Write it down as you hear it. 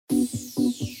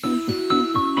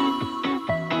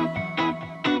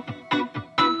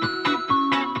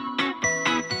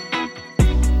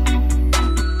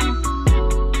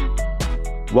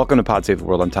Welcome to Pod Save the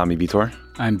World. I'm Tommy Vitor.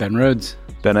 I'm Ben Rhodes.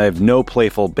 Ben, I have no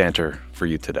playful banter for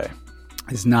you today.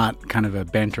 It's not kind of a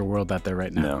banter world out there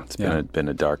right now. No, it's been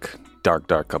a dark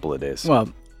couple of days.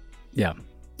 Well, yeah.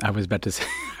 I was about to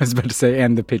say,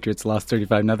 and the Patriots lost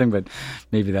 35-0, but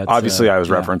maybe that's obviously I was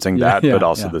referencing that, but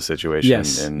also the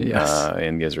situation in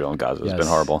in Israel and Gaza has been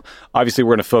horrible. Obviously,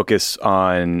 we're going to focus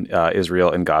on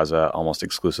Israel and Gaza almost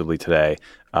exclusively today,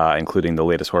 including the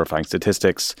latest horrifying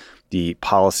statistics, the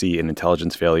policy and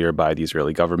intelligence failure by the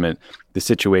Israeli government, the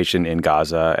situation in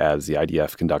Gaza as the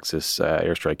IDF conducts this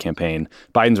airstrike campaign,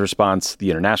 Biden's response,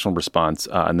 the international response,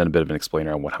 and then a bit of an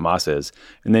explainer on what Hamas is.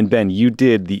 And then, Ben, you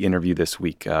did the interview this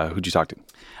week. Who'd you talk to?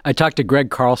 I talked to Greg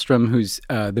Carlstrom, who's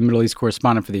the Middle East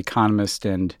correspondent for The Economist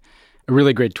and a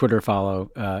really great Twitter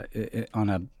follow on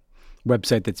a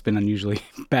website that's been unusually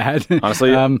bad.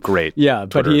 Honestly, great. Yeah,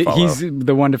 but he's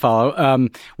the one to follow.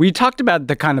 We talked about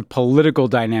the kind of political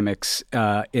dynamics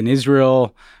in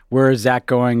Israel. Where is that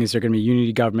going? Is there going to be a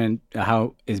unity government?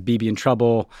 How is Bibi in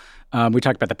trouble? We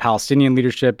talked about the Palestinian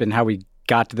leadership and how we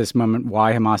got to this moment,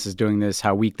 why Hamas is doing this,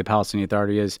 how weak the Palestinian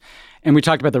Authority is. And we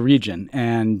talked about the region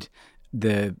and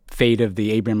the fate of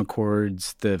the Abraham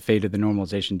Accords, the fate of the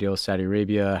normalization deal with Saudi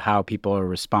Arabia, how people are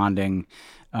responding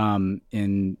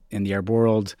in the Arab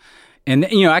world. And,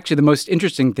 actually the most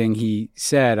interesting thing he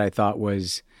said, I thought,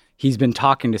 was he's been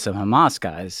talking to some Hamas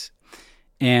guys,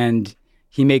 and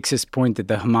he makes this point that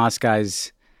the Hamas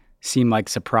guys seem like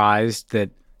surprised that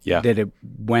it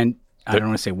went, I don't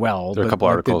want to say well. There are a couple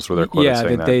articles where they're quoted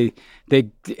saying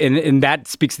and that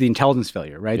speaks to the intelligence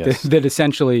failure, right? Yes. That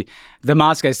essentially the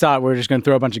Hamas guys thought we're just going to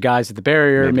throw a bunch of guys at the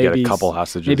barrier. Maybe get a couple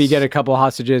hostages.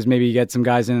 Maybe get some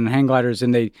guys in hang gliders.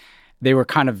 And they were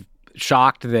kind of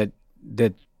shocked that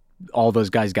all those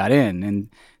guys got in. And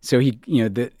so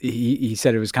he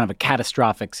said it was kind of a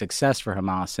catastrophic success for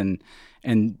Hamas.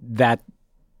 And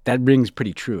that rings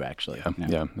pretty true, actually.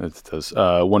 Yeah, it does.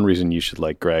 One reason you should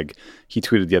like Greg, he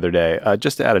tweeted the other day,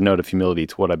 just to add a note of humility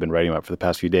to what I've been writing about for the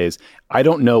past few days. I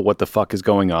don't know what the fuck is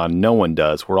going on. No one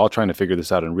does. We're all trying to figure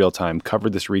this out in real time.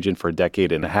 Covered this region for a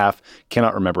decade and a half.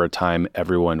 Cannot remember a time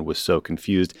everyone was so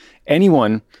confused.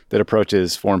 Anyone that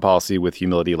approaches foreign policy with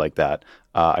humility like that,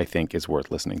 I think is worth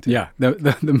listening to. Yeah,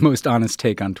 the most honest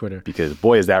take on Twitter. Because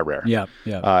boy, is that rare. Yeah.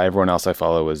 Everyone else I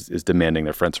follow is demanding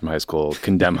their friends from high school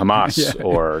condemn Hamas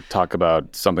or talk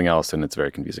about something else, and it's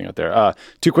very confusing out there.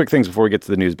 Two quick things before we get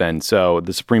to the news, Ben. So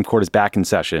the Supreme Court is back in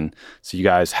session, so you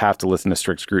guys have to listen to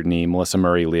Strict Scrutiny. Melissa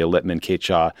Murray, Leah Littman, Kate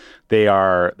Shaw. They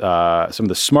are some of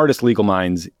the smartest legal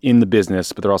minds in the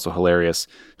business, but they're also hilarious.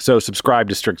 So subscribe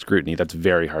to Strict Scrutiny. That's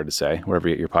very hard to say, wherever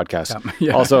you get your podcast.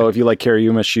 Yeah. Also, if you like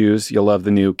Carriuma shoes, you'll love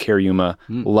the new Carriuma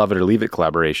Love It or Leave It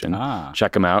collaboration.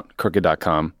 Check them out,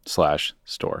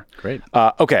 crooked.com/store. Great.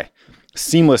 Okay.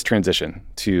 Seamless transition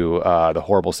to the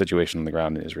horrible situation on the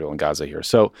ground in Israel and Gaza here.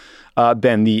 So,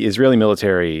 Ben, the Israeli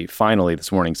military finally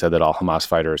this morning said that all Hamas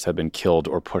fighters have been killed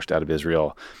or pushed out of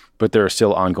Israel, but there are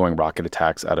still ongoing rocket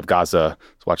attacks out of Gaza. I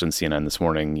was watching CNN this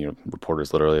morning,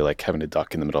 reporters literally like having to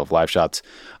duck in the middle of live shots.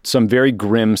 Some very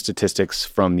grim statistics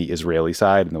from the Israeli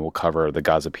side, and then we'll cover the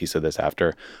Gaza piece of this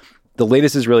after. The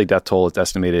latest Israeli death toll is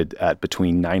estimated at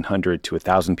between 900 to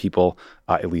 1,000 people.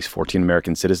 At least 14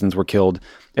 American citizens were killed.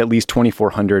 At least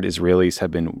 2,400 Israelis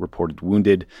have been reported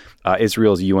wounded.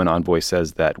 Israel's UN envoy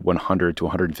says that 100 to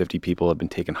 150 people have been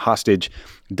taken hostage.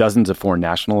 Dozens of foreign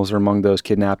nationals are among those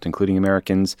kidnapped, including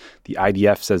Americans. The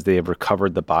IDF says they have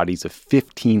recovered the bodies of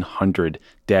 1,500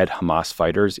 dead Hamas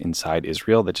fighters inside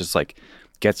Israel. That just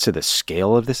gets to the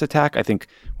scale of this attack. I think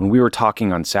when we were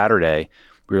talking on Saturday,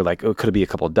 we were like, could it be a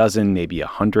couple dozen, maybe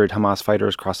 100 Hamas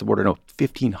fighters across the border? No,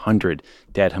 1,500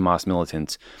 dead Hamas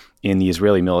militants. And the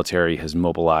Israeli military has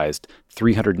mobilized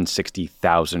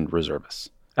 360,000 reservists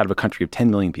out of a country of 10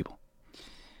 million people.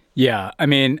 Yeah, I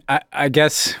mean, I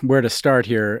guess where to start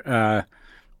here,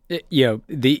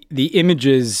 the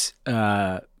images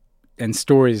and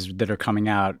stories that are coming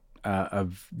out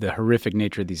of the horrific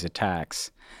nature of these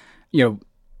attacks,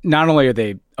 not only are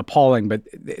they appalling, but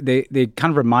they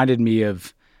kind of reminded me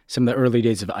of some of the early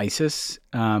days of ISIS,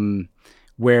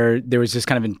 where there was this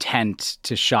kind of intent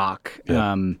to shock.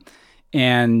 Yeah.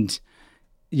 And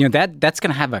that's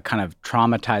going to have a kind of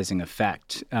traumatizing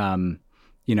effect, in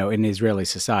Israeli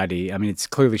society. I mean, it's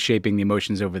clearly shaping the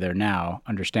emotions over there now,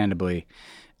 understandably.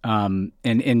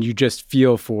 And you just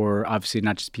feel for, obviously,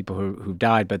 not just people who've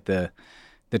died, but the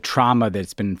trauma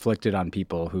that's been inflicted on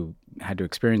people who had to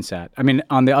experience that. I mean,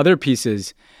 on the other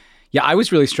pieces, I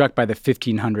was really struck by the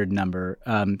 1,500 number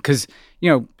because,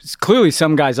 clearly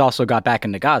some guys also got back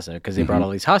into Gaza because they brought all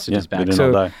these hostages back.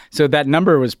 So that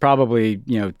number was probably,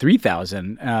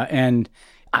 3,000. And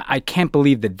I can't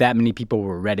believe that many people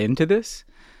were read into this.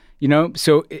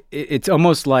 So it's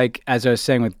almost like, as I was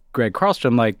saying with Greg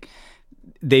Carlstrom, like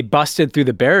they busted through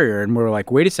the barrier and we're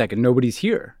like, wait a second, nobody's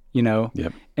here,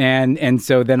 Yep. And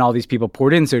so then all these people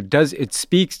poured in. So it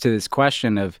speaks to this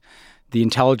question of the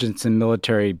intelligence and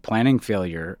military planning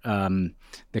failure,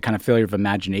 the kind of failure of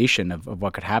imagination of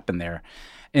what could happen there.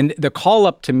 And the call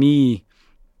up to me,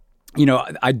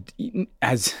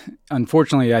 as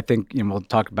unfortunately, I think, we'll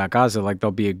talk about Gaza, like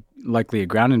there'll be likely a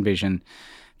ground invasion.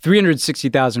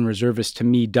 360,000 reservists to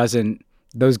me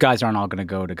those guys aren't all going to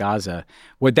go to Gaza.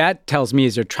 What that tells me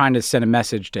is they're trying to send a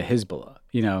message to Hezbollah,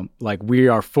 like we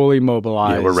are fully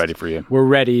mobilized. Yeah, we're ready for you. We're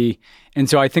ready. And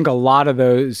so I think a lot of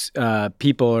those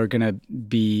people are going to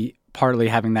be partly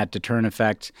having that deterrent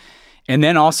effect. And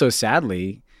then also,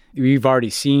 sadly, we've already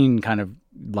seen kind of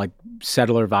like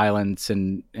settler violence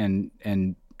and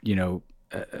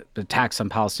attacks on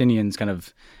Palestinians kind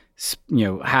of,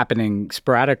 happening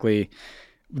sporadically.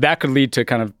 That could lead to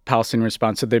kind of Palestinian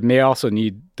response. So they may also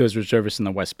need those reservists in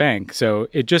the West Bank. So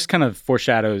it just kind of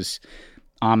foreshadows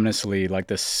ominously like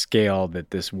the scale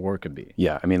that this war could be.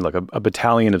 Yeah, I mean, look, a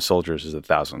battalion of soldiers is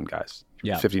 1,000 guys.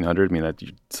 Yeah. 1,500, I mean,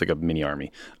 it's like a mini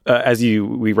army. As we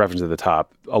referenced at the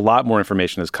top, a lot more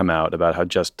information has come out about how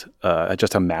just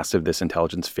how massive this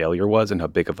intelligence failure was and how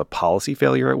big of a policy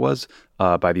failure it was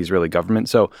by the Israeli government.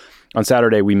 So on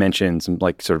Saturday, we mentioned some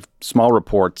like sort of small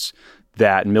reports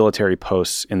that military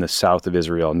posts in the south of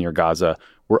Israel near Gaza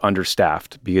were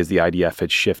understaffed because the IDF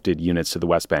had shifted units to the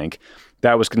West Bank.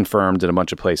 That was confirmed in a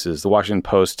bunch of places. The Washington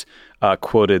Post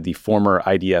quoted the former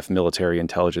IDF military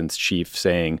intelligence chief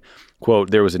saying,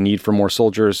 quote, there was a need for more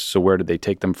soldiers, so where did they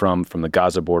take them from? From the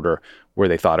Gaza border, where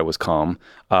they thought it was calm.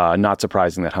 Not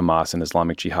surprising that Hamas and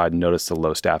Islamic Jihad noticed the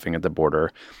low staffing at the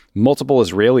border. Multiple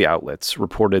Israeli outlets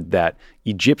reported that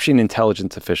Egyptian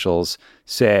intelligence officials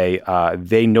say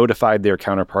they notified their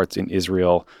counterparts in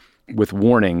Israel with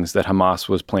warnings that Hamas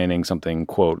was planning something,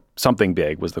 quote, something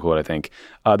big was the quote, I think.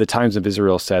 The Times of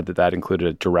Israel said that included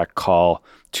a direct call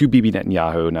to Bibi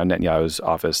Netanyahu. Now, Netanyahu's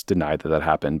office denied that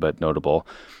happened, but notable.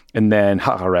 And then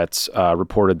Haaretz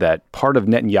reported that part of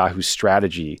Netanyahu's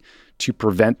strategy to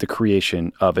prevent the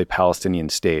creation of a Palestinian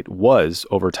state was,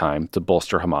 over time, to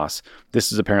bolster Hamas.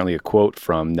 This is apparently a quote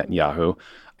from Netanyahu.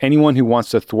 Anyone who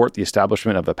wants to thwart the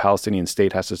establishment of a Palestinian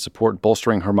state has to support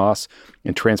bolstering Hamas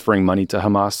and transferring money to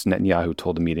Hamas, Netanyahu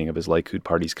told a meeting of his Likud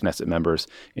party's Knesset members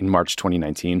in March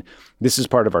 2019. This is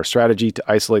part of our strategy to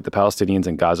isolate the Palestinians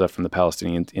in Gaza from the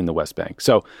Palestinians in the West Bank.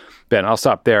 So, Ben, I'll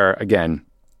stop there. Again,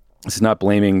 this is not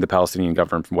blaming the Palestinian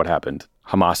government for what happened.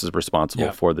 Hamas is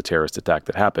responsible for the terrorist attack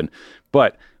that happened.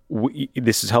 But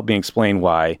this is helping explain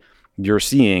why you're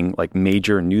seeing like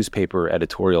major newspaper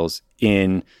editorials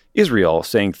in Israel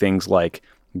saying things like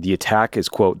the attack is,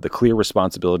 quote, the clear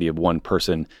responsibility of one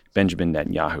person, Benjamin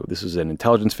Netanyahu. This is an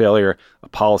intelligence failure, a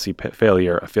policy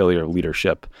failure, a failure of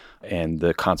leadership, and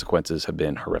the consequences have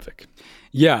been horrific.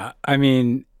 Yeah. I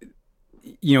mean,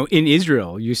 in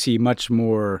Israel, you see much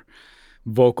more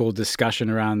vocal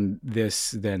discussion around this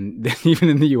than even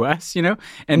in the U.S.,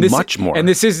 and this much more, and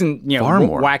this isn't far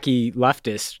more wacky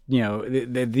leftists.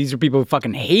 These are people who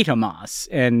fucking hate Hamas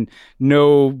and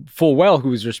know full well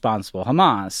who's responsible,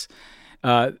 Hamas.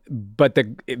 But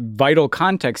the vital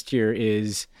context here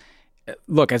is,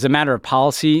 look, as a matter of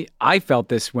policy, I felt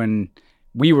this when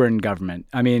we were in government.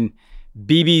 I mean,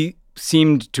 Bibi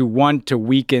seemed to want to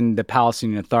weaken the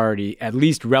Palestinian Authority, at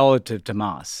least relative to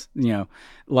Hamas,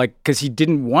 because he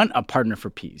didn't want a partner for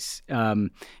peace.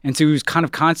 And so he was kind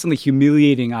of constantly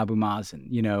humiliating Abu Mazen,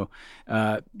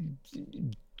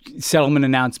 settlement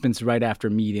announcements right after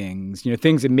meetings,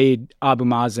 things that made Abu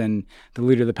Mazen, the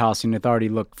leader of the Palestinian Authority,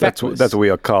 look feckless. That's what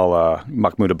we'll call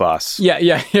Mahmoud Abbas.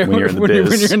 Yeah. When you're in the biz.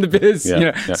 When you're in the biz,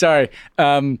 Yeah. Sorry.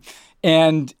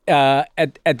 And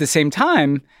at the same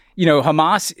time,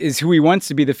 Hamas is who he wants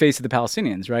to be the face of the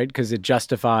Palestinians, right? Because it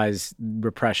justifies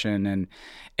repression,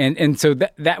 and so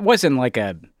that wasn't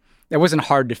that wasn't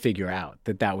hard to figure out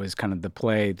that was kind of the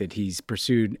play that he's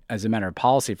pursued as a matter of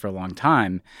policy for a long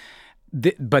time.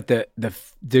 But the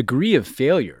degree of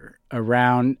failure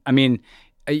around, I mean,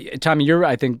 Tommy, you're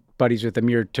I think buddies with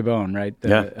Amir Tabone, right?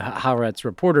 The Haaretz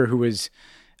reporter who was.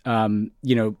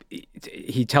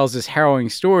 He tells this harrowing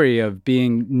story of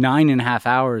being 9.5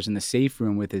 hours in the safe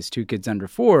room with his two kids under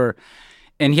 4.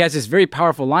 And he has this very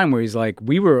powerful line where he's like,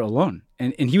 we were alone.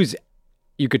 And he was,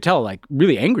 you could tell, like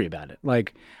really angry about it.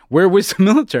 Like, where was the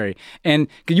military? And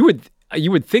you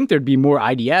would think there'd be more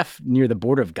IDF near the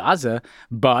border of Gaza,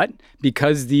 but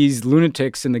because these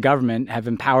lunatics in the government have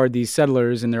empowered these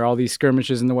settlers and there are all these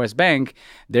skirmishes in the West Bank,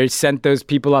 they sent those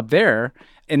people up there.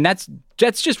 and that's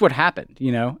just what happened,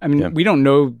 you know? I mean, we don't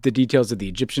know the details of the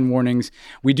Egyptian warnings.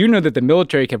 We do know that the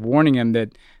military kept warning him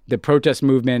that the protest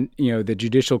movement, you know, the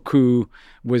judicial coup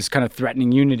was kind of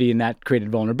threatening unity, and that created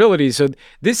vulnerabilities. So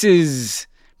this is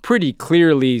pretty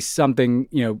clearly something,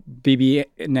 you know, Bibi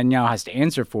Netanyahu has to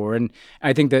answer for. And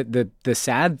I think that the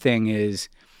sad thing is,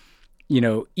 you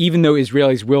know, even though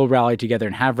Israelis will rally together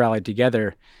and have rallied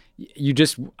together,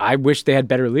 I wish they had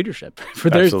better leadership for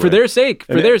their sake.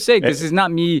 This is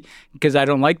not me because I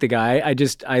don't like the guy.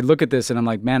 I look at this and I'm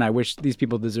like, man, I wish these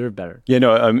people deserve better. Yeah,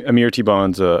 no, Amir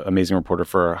T-Bone's an amazing reporter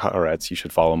for Haaretz. You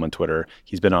should follow him on Twitter.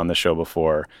 He's been on the show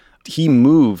before. He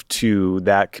moved to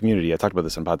that community. I talked about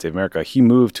this on Pod Save America. He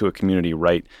moved to a community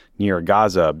right near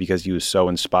Gaza because he was so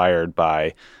inspired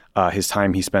by his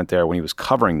time he spent there when he was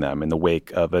covering them in the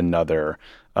wake of another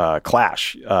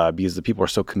clash because the people are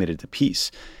so committed to peace.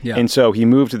 Yeah. And so he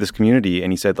moved to this community,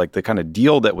 and he said, like, the kind of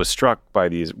deal that was struck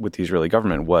with the Israeli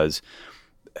government was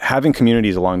having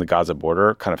communities along the Gaza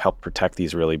border kind of help protect the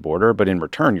Israeli border, but in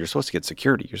return, you're supposed to get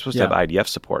security. You're supposed to have IDF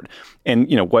support.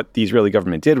 And, you know, what the Israeli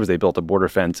government did was they built a border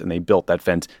fence, and they built that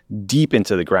fence deep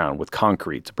into the ground with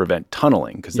concrete to prevent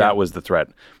tunneling, because that was the threat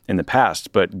in the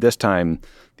past. But this time,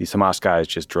 these Hamas guys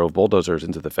just drove bulldozers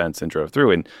into the fence and drove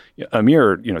through. And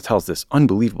Amir, you know, tells this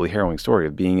unbelievably harrowing story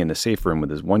of being in a safe room with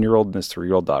his 1-year-old and his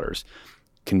 3-year-old daughters,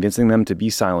 convincing them to be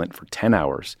silent for 10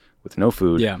 hours with no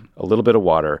food, a little bit of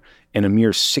water, and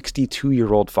Amir's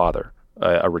 62-year-old father,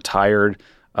 a retired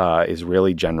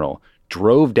Israeli general,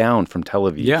 drove down from Tel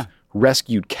Aviv,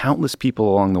 rescued countless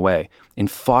people along the way,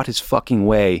 and fought his fucking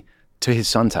way to his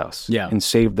son's house and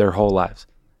saved their whole lives.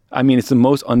 I mean, it's the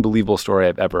most unbelievable story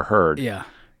I've ever heard. Yeah.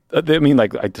 I mean,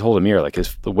 like, I told Amir, like,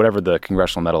 whatever the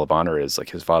Congressional Medal of Honor is, like,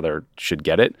 his father should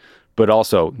get it. But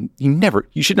also,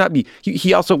 you should not be.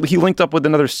 He linked up with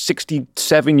another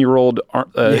 67-year-old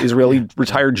Israeli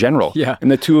retired general. Yeah. And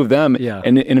the two of them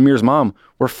and Amir's mom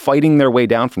were fighting their way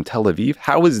down from Tel Aviv.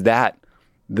 How is that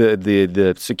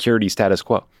the security status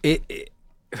quo?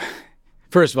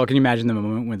 First of all, can you imagine the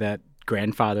moment when that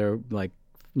grandfather, like,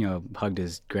 you know, hugged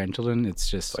his grandchildren? It's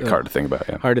just like hard to think about.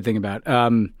 Yeah. Hard to think about.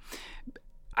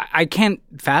 I can't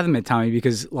fathom it, Tommy,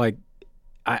 because, like,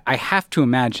 I have to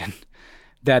imagine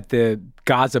that the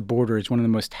Gaza border is one of the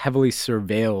most heavily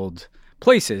surveilled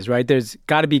places, right? There's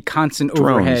got to be constant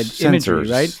overhead imagery,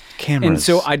 right? Cameras. And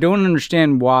so I don't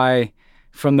understand why,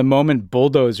 from the moment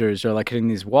bulldozers are like hitting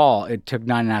this wall, it took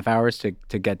 9.5 hours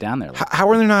to get down there. How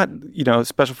are there not, you know,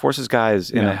 special forces guys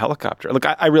in a helicopter? Look,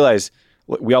 I realize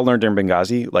we all learned during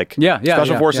Benghazi, like,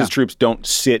 special forces troops don't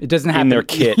sit in their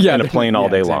kit in a plane all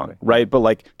day long, right? But,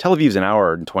 like, Tel Aviv's an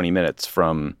hour and 20 minutes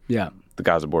from the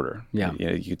Gaza border. Yeah.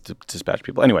 You dispatch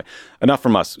people. Anyway, enough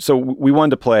from us. So we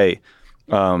wanted to play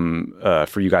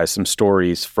for you guys some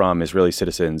stories from Israeli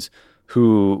citizens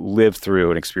who lived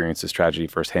through and experienced this tragedy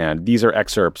firsthand. These are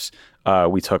excerpts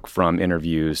we took from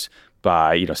interviews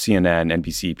by, you know, CNN,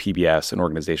 NBC, PBS, an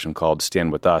organization called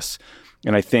Stand With Us.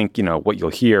 And I think, you know, what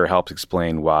you'll hear helps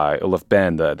explain why Olaf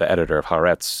Ben, the editor of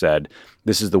Haaretz, said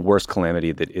this is the worst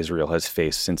calamity that Israel has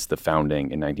faced since the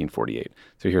founding in 1948.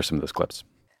 So here's some of those clips.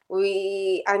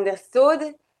 We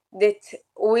understood that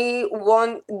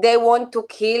they want to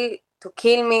kill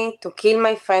me, to kill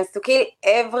my friends, to kill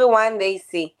everyone they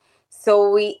see. So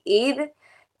we hid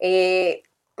in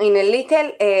a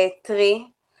little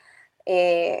tree.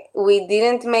 We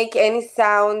didn't make any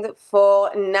sound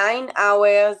for 9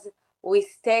 hours. We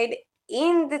stayed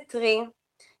in the tree,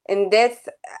 and that's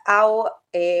how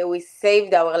we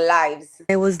saved our lives.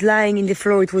 I was lying in the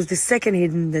floor. It was the second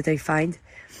hidden that I find.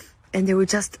 And they were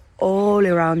just all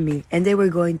around me. And they were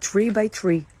going tree by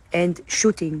tree and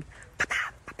shooting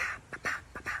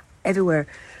everywhere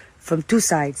from two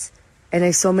sides. And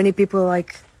I saw many people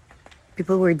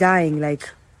were dying, like,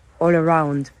 all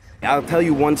around. I'll tell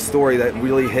you one story that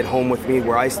really hit home with me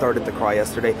where I started to cry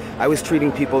yesterday. I was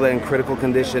treating people that are in critical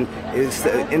condition,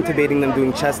 intubating them,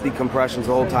 doing chest decompressions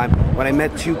the whole time. When I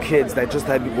met two kids that just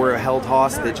were held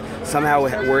hostage, somehow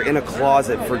were in a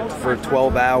closet for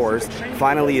 12 hours,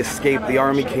 finally escaped. The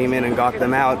army came in and got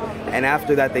them out. And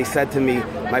after that, they said to me,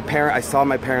 I saw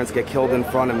my parents get killed in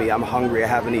front of me. I'm hungry. I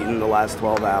haven't eaten in the last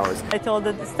 12 hours. I told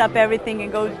them to stop everything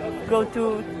and go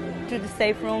to the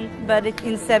safe room, but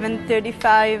in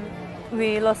 7:35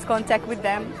 we lost contact with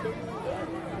them,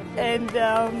 and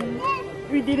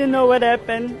we didn't know what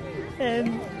happened.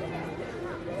 And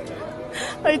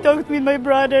I talked with my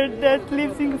brother that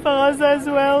lives in Kfar Aza as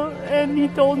well, and he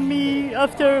told me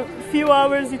after a few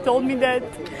hours, he told me that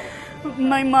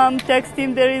my mom texted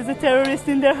him there is a terrorist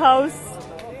in their house,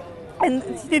 and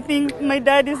she thinks my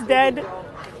dad is dead.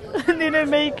 Didn't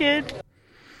make it.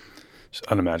 It's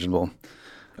unimaginable.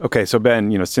 Okay, so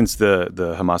Ben, since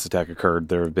the Hamas attack occurred,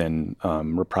 there have been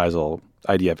reprisal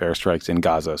IDF airstrikes in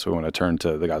Gaza. So we want to turn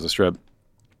to the Gaza Strip.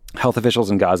 Health officials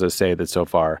in Gaza say that so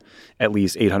far, at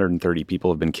least 830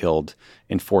 people have been killed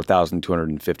and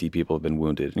 4,250 people have been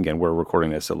wounded. And again, we're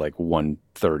recording this at like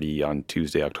 1:30 on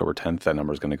Tuesday, October 10th. That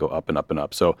number is going to go up and up and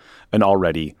up. So an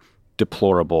already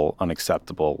deplorable,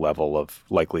 unacceptable level of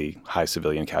likely high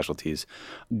civilian casualties.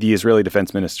 The Israeli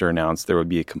defense minister announced there would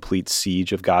be a complete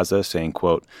siege of Gaza, saying,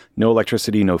 quote, no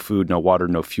electricity, no food, no water,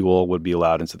 no fuel would be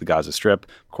allowed into the Gaza Strip.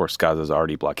 Of course, Gaza is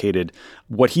already blockaded.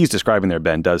 What he's describing there,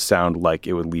 Ben, does sound like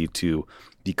it would lead to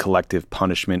the collective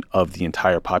punishment of the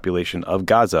entire population of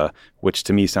Gaza, which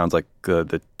to me sounds like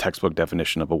the textbook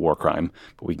definition of a war crime,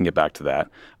 but we can get back to that.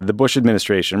 The Bush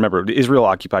administration, remember, Israel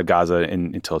occupied Gaza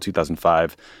until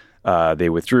 2005. They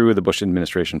withdrew. The Bush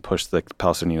administration pushed the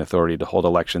Palestinian Authority to hold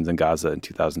elections in Gaza in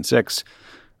 2006.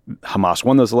 Hamas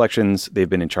won those elections. They've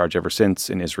been in charge ever since,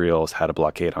 and Israel has had a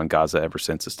blockade on Gaza ever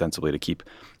since, ostensibly to keep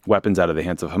weapons out of the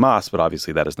hands of Hamas, but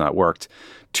obviously that has not worked.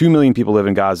 2 million people live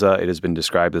in Gaza. It has been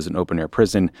described as an open-air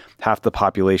prison. Half the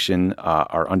population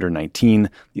are under 19.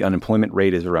 The unemployment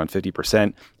rate is around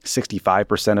 50%.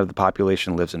 65% of the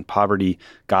population lives in poverty.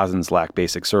 Gazans lack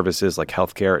basic services like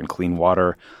healthcare and clean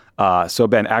water. So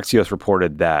Ben, Axios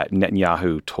reported that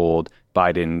Netanyahu told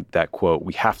Biden that, quote,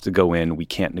 we have to go in, we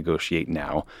can't negotiate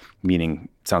now, meaning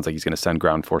it sounds like he's going to send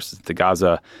ground forces to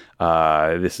Gaza.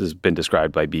 This has been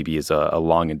described by Bibi as a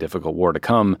long and difficult war to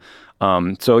come.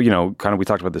 So, kind of we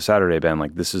talked about this Saturday, Ben,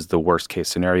 like this is the worst case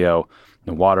scenario.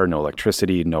 No water, no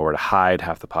electricity, nowhere to hide.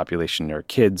 Half the population are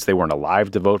kids. They weren't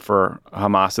alive to vote for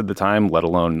Hamas at the time, let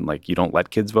alone like you don't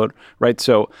let kids vote, right?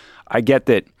 So I get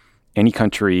that any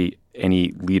country,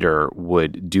 any leader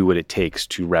would do what it takes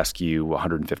to rescue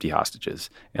 150 hostages.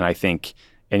 And I think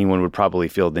anyone would probably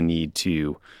feel the need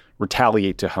to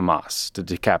retaliate to Hamas, to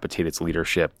decapitate its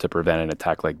leadership, to prevent an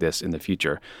attack like this in the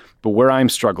future. But where I'm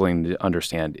struggling to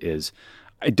understand is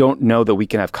I don't know that we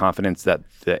can have confidence that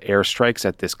the airstrikes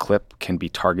at this clip can be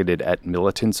targeted at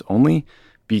militants only,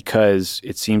 because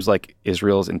it seems like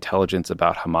Israel's intelligence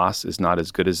about Hamas is not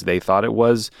as good as they thought it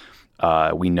was.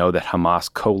 We know that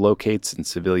Hamas co-locates in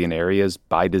civilian areas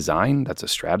by design. That's a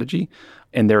strategy.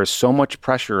 And there is so much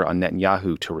pressure on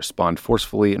Netanyahu to respond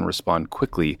forcefully and respond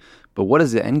quickly. But what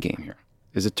is the end game here?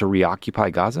 Is it to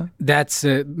reoccupy Gaza? That's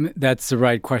the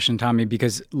right question, Tommy,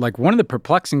 because like one of the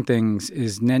perplexing things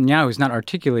is Netanyahu has not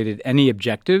articulated any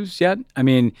objectives yet. I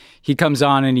mean, he comes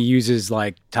on and he uses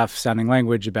like tough sounding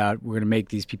language about we're going to make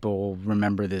these people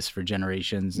remember this for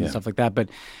generations and stuff like that. But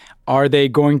are they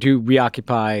going to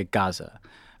reoccupy Gaza?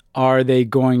 Are they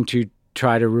going to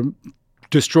try to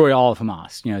destroy all of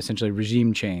Hamas, essentially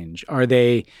regime change? Are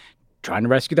they trying to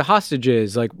rescue the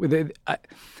hostages? Like,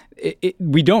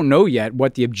 we don't know yet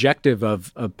what the objective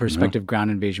of a prospective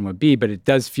ground invasion would be, but it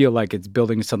does feel like it's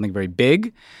building something very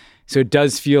big. So it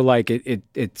does feel like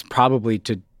it's probably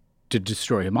to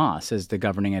destroy Hamas as the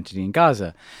governing entity in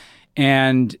Gaza.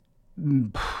 And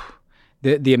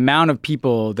the amount of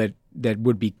people that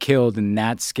would be killed in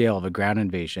that scale of a ground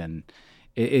invasion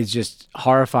is just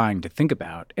horrifying to think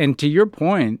about. And to your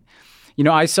point,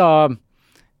 I saw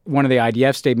one of the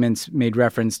IDF statements made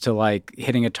reference to like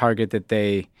hitting a target that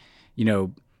they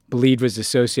believed was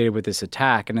associated with this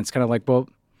attack. And it's kind of like, well,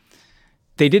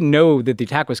 they didn't know that the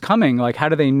attack was coming. Like, how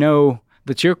do they know?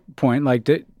 That's your point. Like,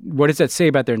 what does that say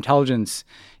about their intelligence?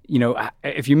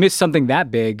 If you miss something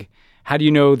that big, how do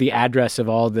you know the address of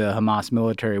all the Hamas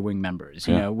military wing members,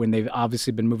 when they've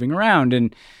obviously been moving around?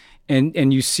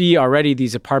 And you see already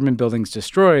these apartment buildings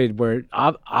destroyed where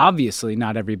obviously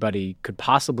not everybody could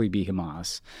possibly be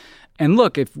Hamas. And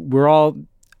look, if we're all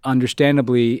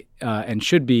understandably and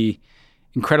should be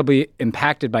incredibly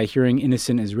impacted by hearing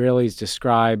innocent Israelis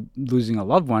describe losing a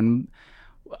loved one,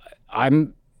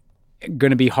 I'm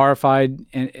going to be horrified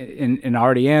and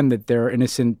already am that there are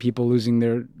innocent people losing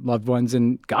their loved ones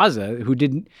in Gaza who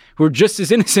are just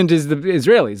as innocent as the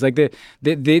Israelis. Like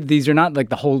these are not like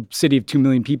the whole city of 2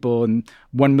 million people and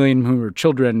 1 million who are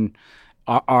children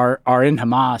are in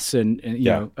Hamas and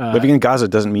living in Gaza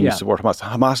doesn't mean you support Hamas.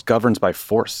 Hamas governs by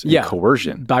force and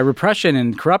coercion, by repression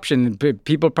and corruption.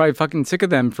 People are probably fucking sick of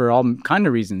them for all kind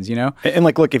of reasons, And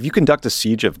like, look, if you conduct a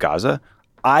siege of Gaza,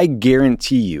 I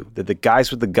guarantee you that the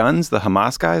guys with the guns, the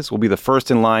Hamas guys, will be the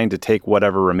first in line to take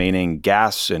whatever remaining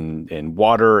gas and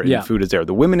water and food is there.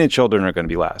 The women and children are going to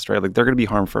be last, right? Like they're going to be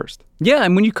harmed first. Yeah,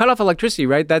 and when you cut off electricity,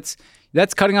 right, that's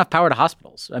cutting off power to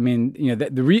hospitals. I mean,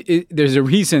 there's a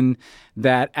reason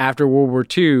that after World War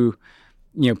II,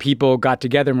 people got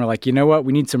together and were like, you know what,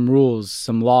 we need some rules,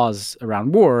 some laws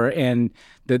around war. And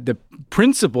the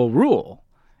principal rule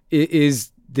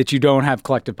is that you don't have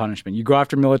collective punishment. You go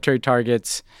after military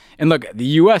targets. And look, the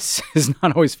U.S. has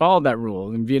not always followed that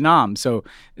rule in Vietnam. So,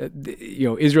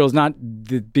 Israel is not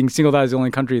being singled out as the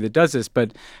only country that does this,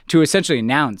 but to essentially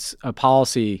announce a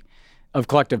policy of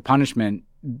collective punishment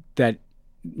that's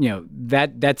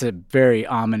a very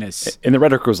ominous. And the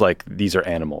rhetoric was like, these are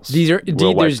animals.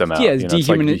 We'll wipe them out. Yeah, it's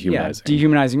like dehumanizing.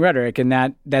 Dehumanizing rhetoric.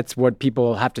 And that's what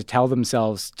people have to tell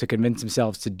themselves to convince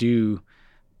themselves to do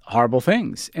horrible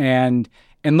things.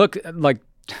 And look, like,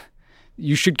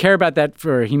 you should care about that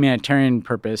for a humanitarian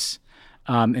purpose,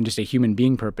 and just a human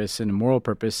being purpose and a moral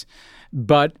purpose.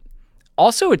 But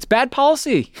also, it's bad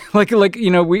policy.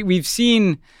 We've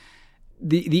seen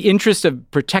the interest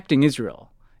of protecting Israel,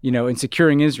 and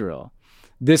securing Israel.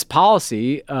 This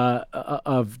policy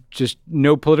of just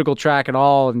no political track at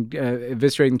all and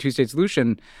eviscerating the two-state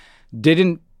solution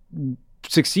didn't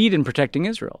succeed in protecting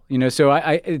Israel. So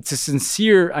it's a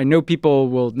sincere. I know people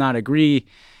will not agree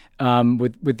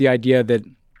with the idea that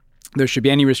there should be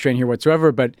any restraint here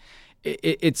whatsoever, but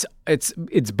it's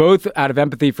both out of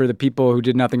empathy for the people who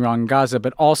did nothing wrong in Gaza,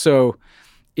 but also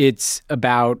it's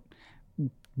about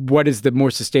what is the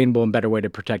more sustainable and better way to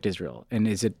protect Israel? And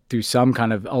is it through some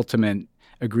kind of ultimate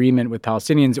agreement with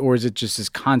Palestinians, or is it just this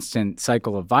constant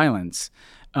cycle of violence?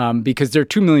 Because there are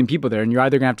 2 million people there, and you're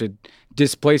either going to have to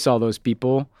displace all those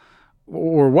people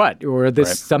or what? Or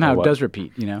this somehow does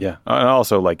repeat, Yeah. And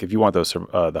also, like, if you want those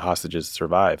the hostages to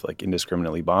survive, like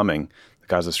indiscriminately bombing the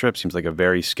Gaza Strip seems like a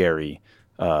very scary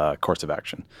course of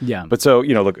action. Yeah. But so,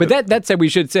 look. But that said, we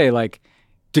should say, like,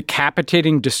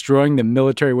 decapitating, destroying the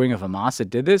military wing of Hamas that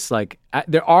did this, like,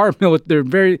 there are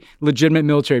very legitimate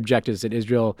military objectives that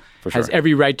Israel has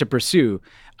every right to pursue.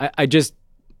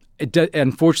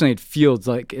 Unfortunately, it feels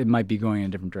like it might be going in a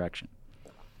different direction.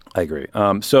 I agree.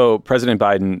 So President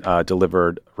Biden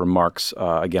delivered remarks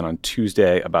again on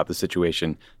Tuesday about the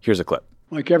situation. Here's a clip.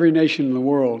 Like every nation in the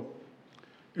world,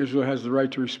 Israel has the right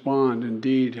to respond,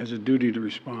 indeed has a duty to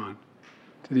respond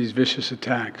to these vicious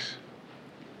attacks.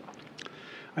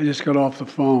 I just got off the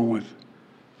phone with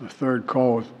a third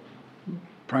call with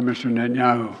Prime Minister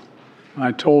Netanyahu, and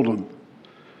I told him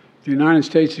the United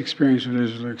States experience what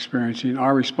Israel is experiencing,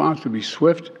 our response would be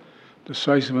swift,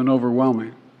 decisive, and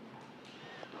overwhelming.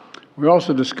 We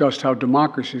also discussed how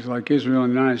democracies like Israel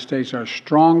and the United States are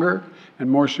stronger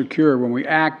and more secure when we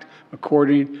act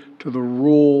according to the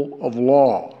rule of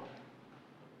law.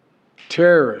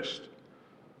 Terrorists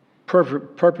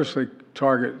purposely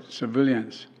target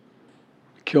civilians,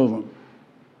 kill them.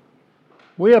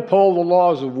 We uphold the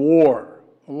laws of war,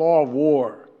 the law of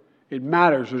war. It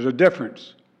matters. There's a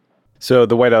difference. So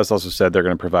the White House also said they're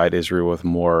going to provide Israel with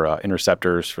more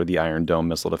interceptors for the Iron Dome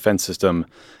missile defense system.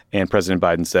 And President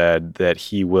Biden said that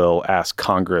he will ask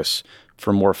Congress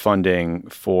for more funding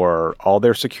for all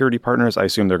their security partners. I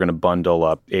assume they're going to bundle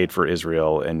up aid for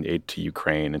Israel and aid to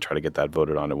Ukraine and try to get that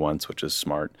voted on at once, which is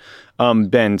smart.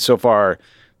 Ben, so far,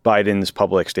 Biden's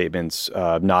public statements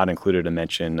not included a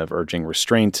mention of urging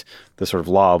restraint. The sort of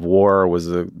law of war was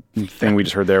the thing we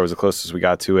just heard there, was the closest we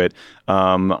got to it.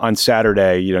 On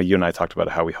Saturday, you and I talked about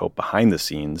how we hope behind the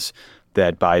scenes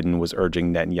that Biden was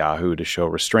urging Netanyahu to show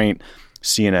restraint.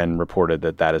 CNN reported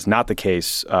that that is not the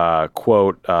case.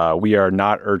 Quote, "We are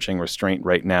not urging restraint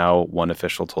right now," one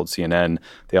official told CNN.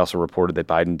 They also reported that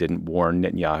Biden didn't warn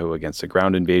Netanyahu against a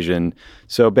ground invasion.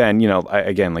 So, Ben,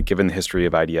 again, like, given the history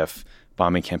of IDF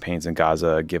bombing campaigns in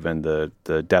Gaza, given the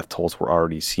death tolls we're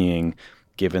already seeing,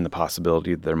 given the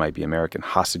possibility that there might be American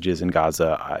hostages in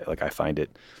Gaza, I find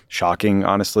it shocking,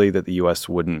 honestly, that the U.S.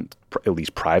 wouldn't at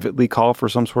least privately call for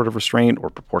some sort of restraint or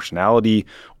proportionality,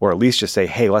 or at least just say,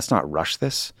 hey, let's not rush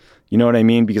this. You know what I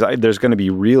mean? Because there's going to be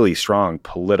really strong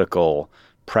political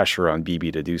pressure on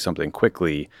Bibi to do something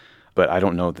quickly, but I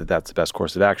don't know that that's the best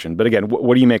course of action. But again,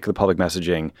 what do you make of the public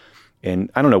messaging? And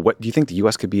I don't know, what do you think the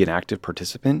U.S. could be an active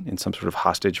participant in some sort of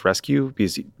hostage rescue?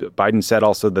 Because Biden said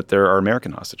also that there are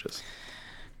American hostages.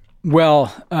 Well,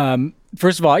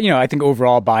 first of all, I think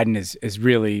overall Biden is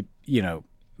really,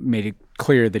 made it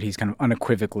clear that he's kind of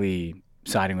unequivocally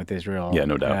siding with Israel. Yeah,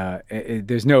 no doubt.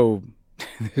 There's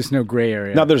no gray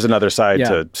area. Now there's another side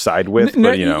to side with,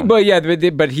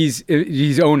 but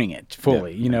he's owning it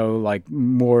fully. Yeah. Like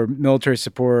more military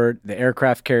support, the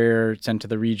aircraft carrier sent to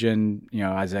the region.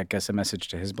 As I guess a message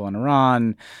to Hezbollah and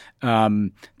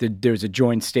Iran. There was a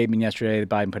joint statement yesterday that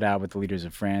Biden put out with the leaders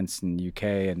of France and UK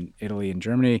and Italy and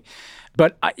Germany.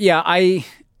 But I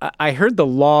heard the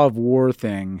law of war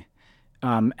thing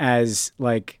as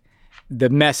like the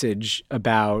message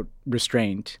about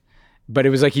restraint. But it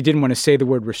was like he didn't want to say the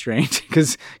word restraint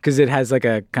because it has like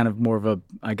a kind of more of a,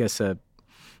 I guess, a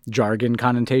jargon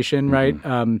connotation, right?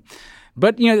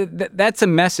 But that's a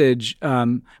message,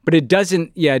 but it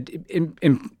doesn't. Yeah,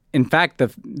 in fact,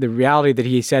 the reality that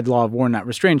he said law of war, not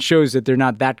restraint, shows that they're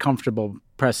not that comfortable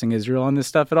pressing Israel on this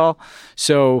stuff at all.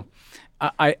 So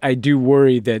I do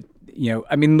worry that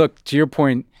look, to your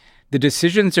point, the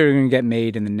decisions that are going to get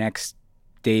made in the next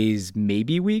days,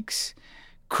 maybe weeks,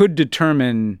 could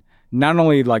determine not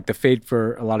only like the fate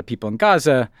for a lot of people in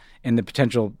Gaza and the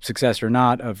potential success or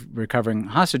not of recovering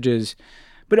hostages,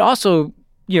 but also,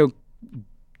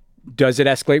 does it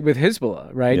escalate with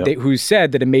Hezbollah, right? Yep. Who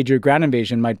said that a major ground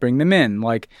invasion might bring them in?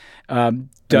 And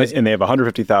they have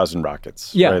 150,000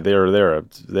 rockets. Yeah, right?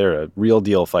 They're a real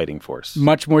deal fighting force,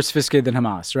 much more sophisticated than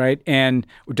Hamas, right? And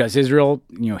does Israel,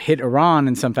 hit Iran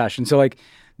in some fashion? So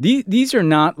these are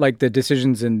not like the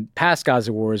decisions in past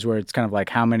Gaza wars where it's kind of like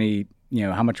how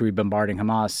much are we bombarding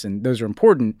Hamas, and those are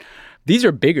important. These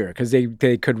are bigger because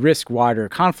they could risk wider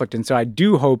conflict, and so I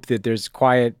do hope that there's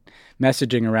quiet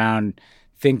messaging around.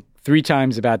 Think 3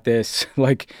 times about this,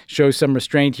 show some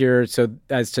restraint here so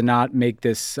as to not make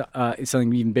this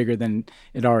something even bigger than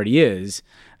it already is.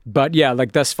 But yeah,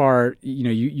 thus far,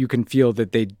 you can feel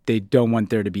that they don't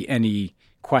want there to be any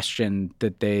question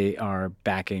that they are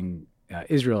backing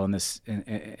Israel in this,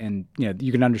 and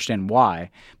you can understand why.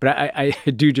 But I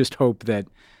do just hope that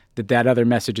other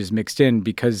message is mixed in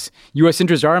because U.S.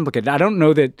 interests are implicated. I don't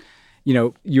know that,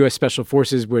 U.S. Special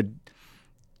Forces would,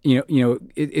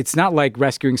 it's not like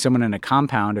rescuing someone in a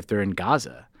compound if they're in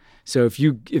Gaza. So if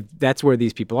that's where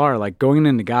these people are, going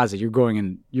into Gaza, you're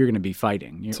going to be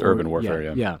fighting. It's urban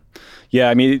warfare. Yeah. Yeah.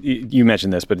 I mean, you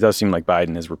mentioned this, but it does seem like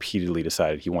Biden has repeatedly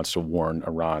decided he wants to warn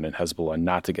Iran and Hezbollah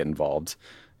not to get involved.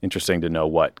 Interesting to know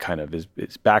what kind of is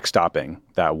backstopping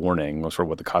that warning, or sort of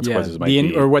what the consequences might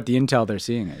be. Or what the intel they're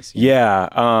seeing is.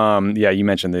 Yeah. You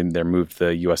mentioned they moved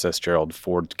the USS Gerald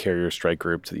Ford carrier strike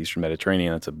group to the Eastern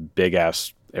Mediterranean. That's a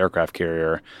big-ass aircraft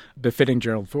carrier. Befitting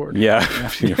Gerald Ford. Yeah.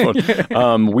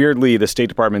 Weirdly, the State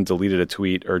Department deleted a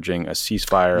tweet urging a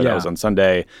ceasefire. That was on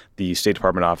Sunday. The State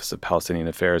Department Office of Palestinian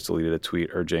Affairs deleted a tweet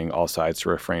urging all sides to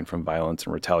refrain from violence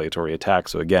and retaliatory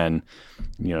attacks. So again,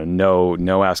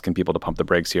 no asking people to pump the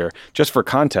brakes here. Just for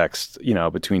context,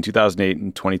 between 2008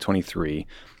 and 2023,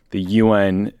 the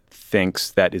UN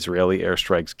thinks that Israeli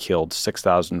airstrikes killed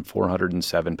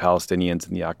 6,407 Palestinians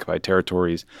in the occupied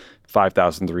territories,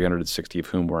 5,360 of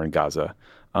whom were in Gaza.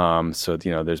 So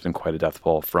there's been quite a death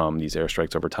toll from these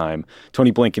airstrikes over time.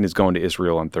 Tony Blinken is going to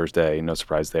Israel on Thursday. No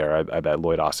surprise there. I bet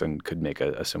Lloyd Austin could make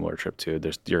a similar trip too.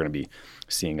 You're going to be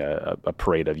seeing a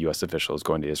parade of U.S. officials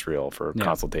going to Israel for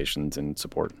consultations and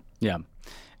support. Yeah.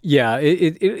 Yeah.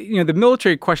 The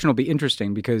military question will be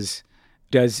interesting because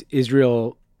does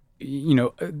Israel,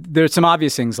 there's some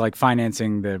obvious things like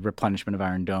financing the replenishment of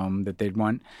Iron Dome that they'd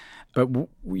want. But,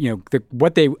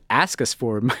 what they ask us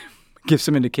for gives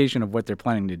some indication of what they're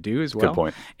planning to do as well. Good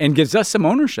point. And gives us some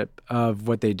ownership of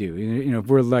what they do. If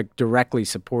we're directly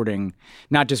supporting,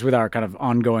 not just with our kind of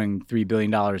ongoing $3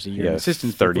 billion a year in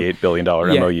assistance. $38 billion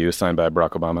MOU signed by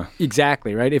Barack Obama.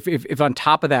 Exactly, right? If on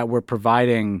top of that we're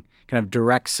providing kind of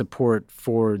direct support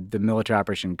for the military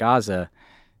operation in Gaza,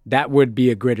 that would be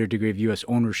a greater degree of U.S.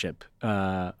 ownership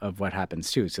of what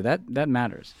happens too. So that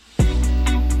matters.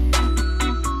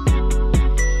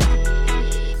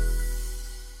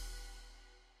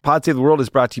 Pod Save the World is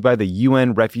brought to you by the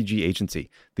UN Refugee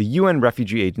Agency. The UN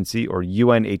Refugee Agency, or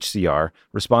UNHCR,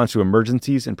 responds to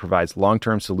emergencies and provides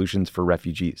long-term solutions for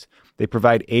refugees. They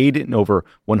provide aid in over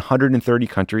 130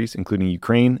 countries, including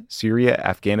Ukraine, Syria,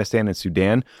 Afghanistan, and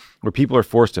Sudan, where people are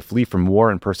forced to flee from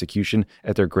war and persecution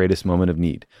at their greatest moment of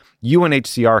need.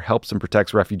 UNHCR helps and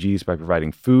protects refugees by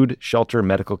providing food, shelter,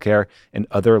 medical care, and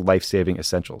other life-saving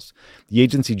essentials. The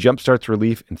agency jumpstarts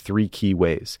relief in 3 key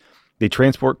ways. They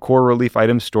transport core relief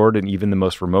items stored in even the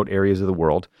most remote areas of the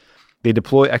world. They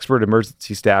deploy expert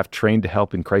emergency staff trained to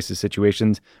help in crisis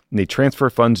situations, and they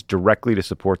transfer funds directly to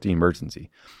support the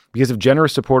emergency. Because of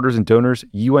generous supporters and donors,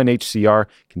 UNHCR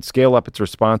can scale up its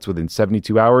response within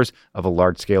 72 hours of a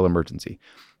large-scale emergency.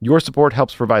 Your support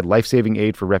helps provide life-saving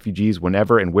aid for refugees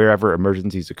whenever and wherever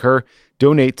emergencies occur.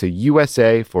 Donate to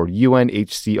USA for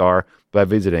UNHCR by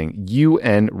visiting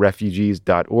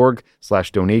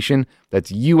unrefugees.org/donation.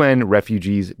 That's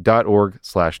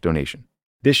unrefugees.org/donation.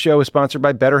 This show is sponsored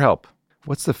by BetterHelp.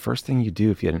 What's the first thing you do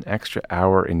if you had an extra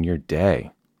hour in your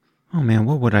day? Oh man,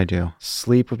 what would I do?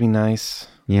 Sleep would be nice.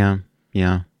 Yeah.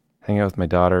 Hang out with my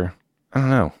daughter. I don't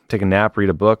know. Take a nap, read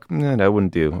a book. I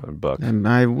wouldn't do a book.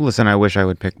 I wish I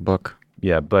would pick a book.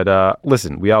 Yeah, but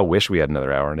listen, we all wish we had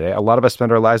another hour in a day. A lot of us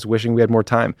spend our lives wishing we had more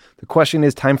time. The question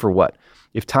is, time for what?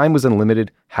 If time was unlimited,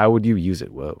 how would you use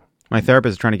it? Whoa. My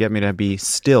therapist is trying to get me to be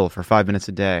still for 5 minutes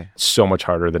a day. So much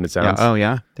harder than it sounds. Yeah. Oh,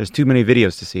 yeah? There's too many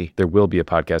videos to see. There will be a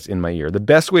podcast in my ear. The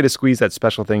best way to squeeze that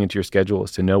special thing into your schedule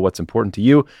is to know what's important to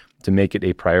you, to make it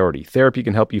a priority. Therapy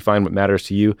can help you find what matters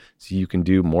to you so you can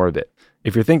do more of it.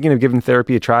 If you're thinking of giving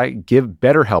therapy a try, give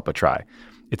BetterHelp a try.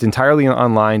 It's entirely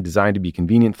online, designed to be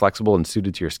convenient, flexible, and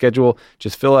suited to your schedule.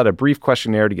 Just fill out a brief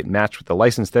questionnaire to get matched with a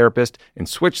licensed therapist and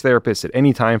switch therapists at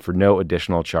any time for no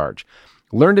additional charge.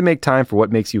 Learn to make time for what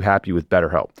makes you happy with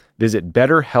BetterHelp. Visit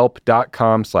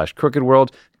betterhelp.com/crookedworld.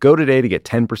 Go today to get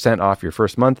 10% off your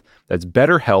first month. That's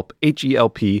BetterHelp,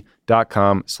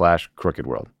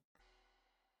 HELP.com/crookedworld.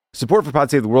 Support for Pod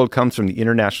Save the World comes from the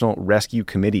International Rescue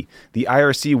Committee. The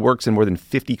IRC works in more than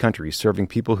 50 countries, serving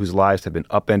people whose lives have been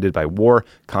upended by war,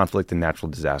 conflict, and natural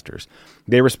disasters.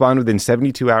 They respond within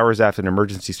 72 hours after an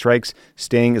emergency strikes,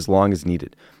 staying as long as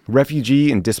needed. Refugee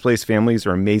and displaced families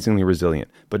are amazingly resilient,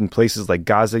 but in places like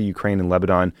Gaza, Ukraine, and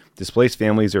Lebanon, displaced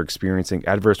families are experiencing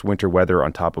adverse winter weather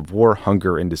on top of war,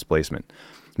 hunger, and displacement.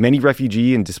 Many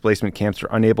refugee and displacement camps are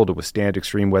unable to withstand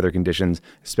extreme weather conditions,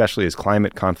 especially as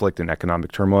climate, conflict, and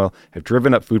economic turmoil have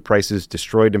driven up food prices,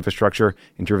 destroyed infrastructure,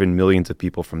 and driven millions of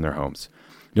people from their homes.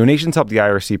 Donations help the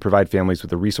IRC provide families with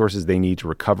the resources they need to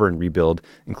recover and rebuild,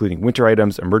 including winter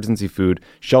items, emergency food,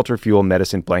 shelter, fuel,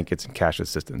 medicine, blankets, and cash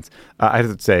assistance. I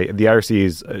have to say, the IRC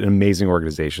is an amazing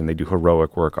organization. They do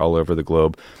heroic work all over the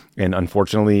globe. And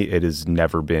unfortunately, it has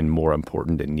never been more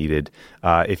important and needed.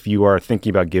 If you are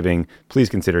thinking about giving, please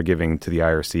consider giving to the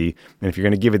IRC. And if you're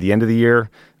going to give at the end of the year,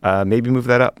 maybe move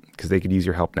that up because they could use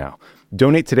your help now.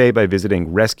 Donate today by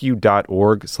visiting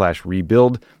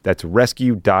rescue.org/rebuild. That's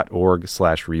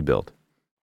rescue.org/rebuild.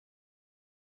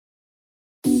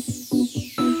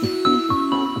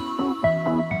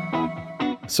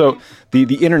 So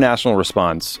the international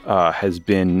response has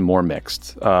been more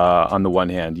mixed. On the one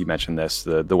hand, you mentioned this,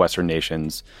 the Western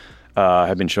nations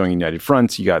have been showing united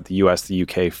fronts. You got the U.S., the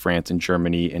U.K., France, and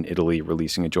Germany and Italy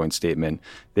releasing a joint statement.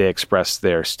 They expressed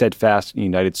their steadfast and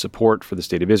united support for the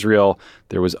state of Israel.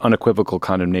 There was unequivocal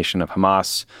condemnation of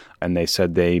Hamas, and they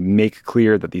said they make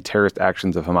clear that the terrorist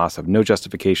actions of Hamas have no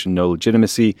justification, no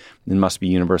legitimacy, and must be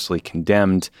universally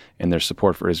condemned, and their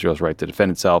support for Israel's right to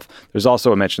defend itself. There's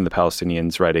also a mention of the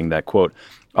Palestinians writing that, quote,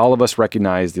 all of us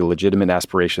recognize the legitimate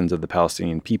aspirations of the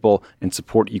Palestinian people and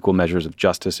support equal measures of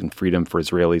justice and freedom for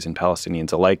Israelis and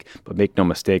Palestinians alike. But make no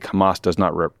mistake, Hamas does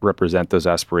not represent those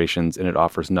aspirations, and it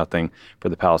offers nothing for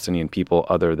the Palestinian people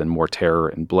other than more terror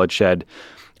and bloodshed.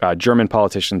 German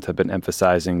politicians have been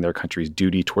emphasizing their country's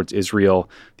duty towards Israel.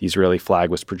 The Israeli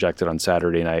flag was projected on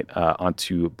Saturday night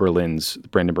onto Berlin's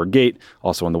Brandenburg Gate,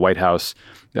 also on the White House.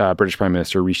 British Prime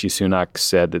Minister Rishi Sunak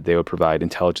said that they would provide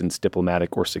intelligence,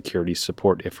 diplomatic, or security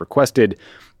support if requested.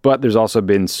 But there's also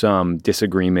been some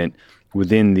disagreement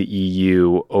within the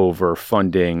EU over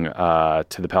funding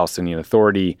to the Palestinian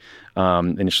Authority.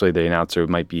 Initially, they announced there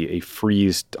might be a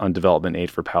freeze on development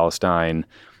aid for Palestine.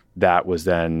 That was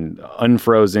then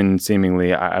unfrozen,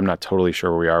 seemingly. I'm not totally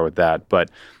sure where we are with that, but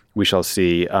we shall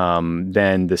see.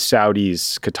 Then the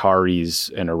Saudis, Qataris,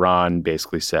 and Iran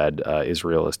basically said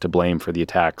Israel is to blame for the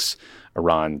attacks.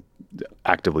 Iran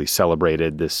actively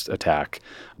celebrated this attack.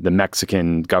 The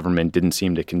Mexican government didn't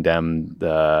seem to condemn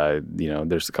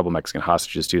there's a couple Mexican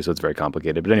hostages too, so it's very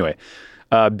complicated. But anyway,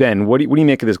 Ben, what do you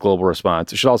make of this global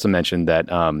response? I should also mention that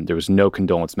there was no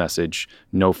condolence message,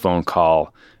 no phone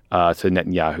call to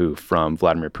Netanyahu from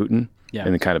Vladimir Putin,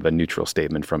 and then kind of a neutral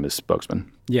statement from his spokesman.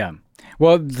 Yeah.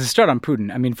 Well, to start on Putin,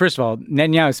 I mean, first of all,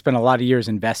 Netanyahu spent a lot of years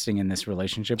investing in this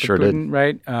relationship with Putin,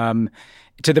 right?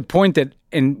 To the point that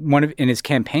in his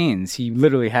campaigns, he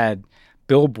literally had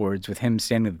billboards with him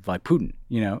standing with like Putin,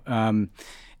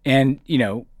 and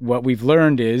what we've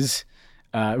learned is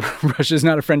Russia's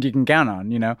not a friend you can count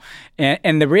on,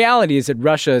 and the reality is that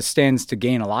Russia stands to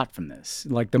gain a lot from this.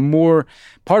 Like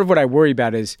part of what I worry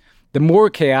about is the more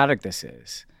chaotic this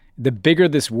is, the bigger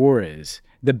this war is,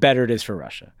 the better it is for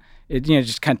Russia. It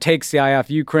just kind of takes the eye off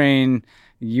Ukraine.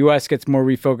 The U.S. gets more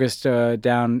refocused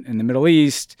down in the Middle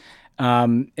East.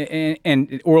 And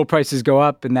oil prices go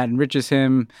up, and that enriches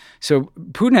him. So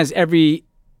Putin has every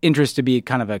interest to be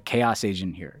kind of a chaos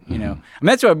agent here. Mm-hmm. I mean,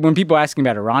 that's why when people are asking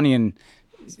about Iranian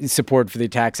support for the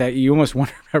attacks, you almost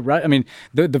wonder about. I mean,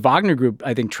 the Wagner Group,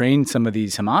 I think, trained some of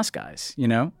these Hamas guys.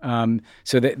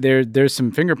 So there's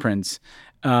some fingerprints.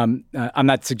 I'm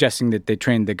not suggesting that they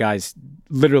trained the guys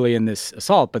literally in this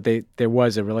assault, but there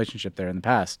was a relationship there in the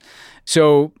past.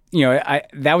 So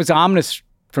that was ominous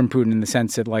from Putin in the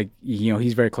sense that,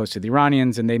 he's very close to the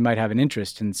Iranians and they might have an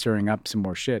interest in stirring up some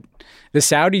more shit. The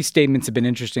Saudi statements have been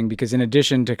interesting because in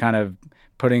addition to kind of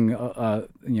putting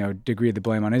degree of the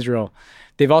blame on Israel.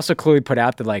 They've also clearly put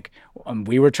out that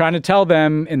we were trying to tell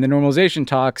them in the normalization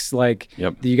talks that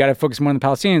you got to focus more on the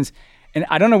Palestinians. And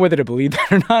I don't know whether to believe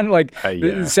that or not.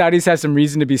 The Saudis have some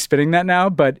reason to be spinning that now,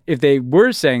 but if they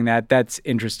were saying that, that's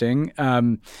interesting.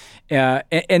 And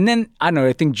then I don't know.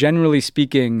 I think generally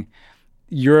speaking,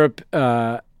 Europe,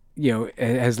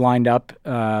 has lined up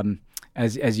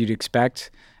as you'd expect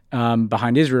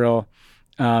behind Israel.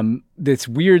 This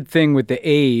weird thing with the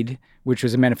aid, which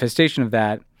was a manifestation of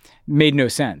that, made no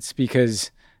sense because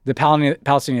the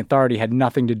Palestinian Authority had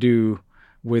nothing to do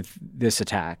with this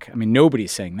attack. I mean,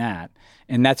 nobody's saying that.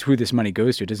 And that's who this money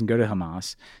goes to. It doesn't go to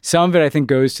Hamas. Some of it, I think,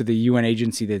 goes to the UN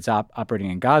agency that's operating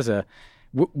in Gaza.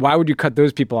 Why would you cut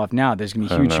those people off now? There's going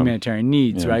to be huge humanitarian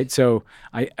needs, right? So,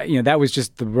 that was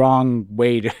just the wrong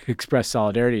way to express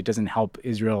solidarity. It doesn't help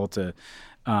Israel to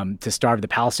starve the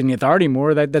Palestinian Authority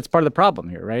more. That's part of the problem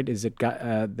here, right? Is that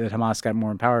Hamas got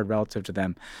more empowered relative to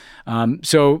them.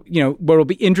 So, what will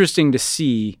be interesting to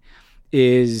see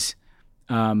is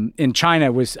in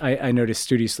China I noticed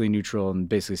studiously neutral and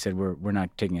basically said we're not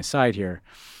taking a side here.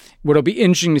 What'll be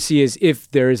interesting to see is if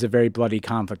there is a very bloody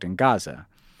conflict in Gaza.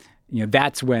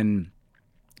 That's when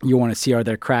you want to see, are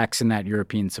there cracks in that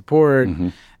European support? Mm-hmm.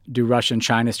 Do Russia and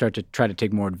China start to try to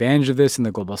take more advantage of this in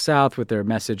the global South with their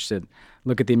message that,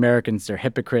 look at the Americans, they're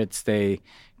hypocrites. They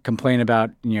complain about,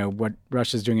 what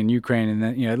Russia's doing in Ukraine, and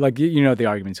then, the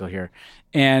arguments you'll hear.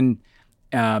 And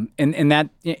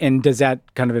does that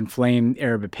kind of inflame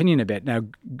Arab opinion a bit? Now,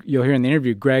 you'll hear in the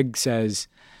interview, Greg says,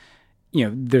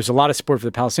 there's a lot of support for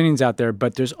the Palestinians out there,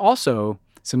 but there's also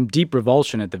some deep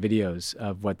revulsion at the videos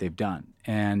of what they've done.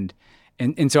 And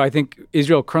so I think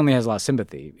Israel currently has a lot of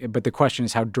sympathy, but the question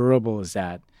is, how durable is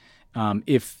that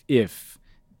if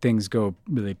things go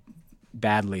really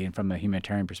badly and from a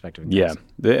humanitarian perspective? Yeah.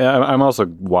 I'm also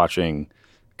watching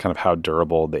kind of how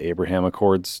durable the Abraham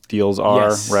Accords deals are,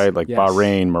 right?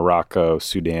 Bahrain, Morocco,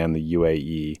 Sudan, the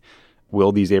UAE.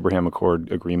 Will these Abraham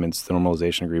Accord agreements, the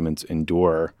normalization agreements,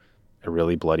 endure a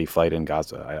really bloody fight in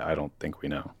Gaza? I don't think we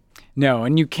know. No,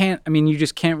 and you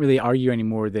just can't really argue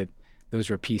anymore that those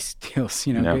were peace deals,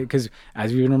 because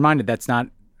as we've been reminded, that's not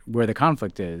where the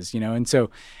conflict is, And so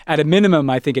at a minimum,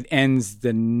 I think it ends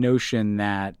the notion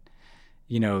that,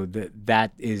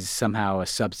 that is somehow a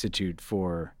substitute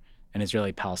for an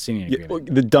Israeli-Palestinian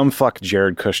agreement. The dumb fuck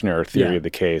Jared Kushner theory of the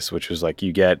case, which was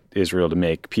you get Israel to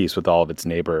make peace with all of its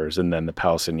neighbors, and then the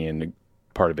Palestinian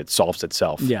part of it solves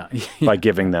itself by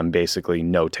giving them basically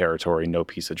no territory, no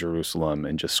piece of Jerusalem,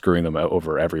 and just screwing them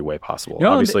over every way possible.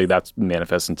 Obviously, that's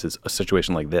manifests into a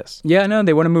situation like this. Yeah, no,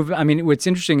 they want to move. I mean, what's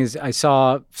interesting is I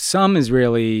saw some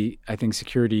Israeli, I think,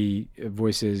 security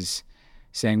voices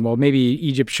saying, well, maybe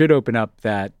Egypt should open up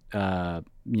that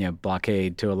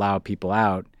blockade to allow people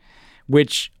out,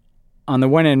 which on the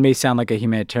one end may sound like a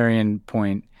humanitarian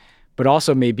point, but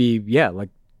also maybe,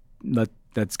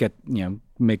 let's get,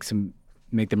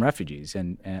 make them refugees.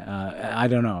 And I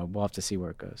don't know. We'll have to see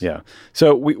where it goes. Yeah.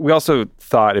 So we also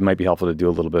thought it might be helpful to do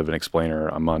a little bit of an explainer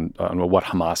on what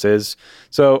Hamas is.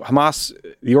 So Hamas,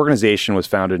 the organization, was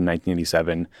founded in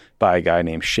 1987 by a guy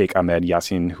named Sheikh Ahmed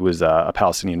Yassin, who was a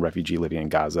Palestinian refugee living in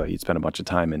Gaza. He'd spent a bunch of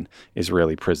time in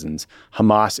Israeli prisons.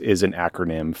 Hamas is an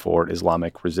acronym for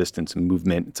Islamic Resistance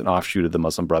Movement. It's an offshoot of the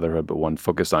Muslim Brotherhood, but one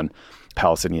focused on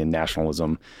Palestinian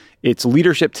nationalism. Its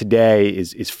leadership today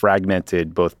is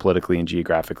fragmented both politically and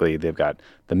geographically. They've got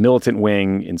the militant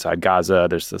wing inside Gaza.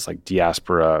 There's this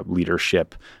diaspora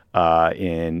leadership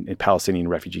in Palestinian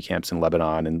refugee camps in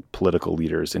Lebanon and political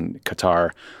leaders in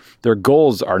Qatar. Their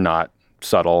goals are not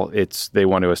subtle. They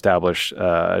want to establish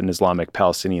an Islamic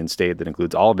Palestinian state that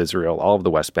includes all of Israel, all of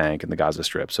the West Bank, and the Gaza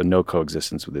Strip, so no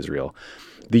coexistence with Israel.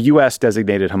 The U.S.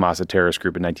 designated Hamas a terrorist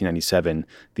group in 1997.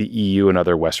 The EU and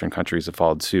other Western countries have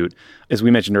followed suit. As we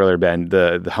mentioned earlier, Ben,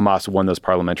 the Hamas won those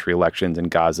parliamentary elections in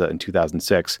Gaza in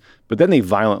 2006, but then they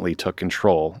violently took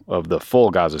control of the full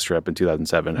Gaza Strip in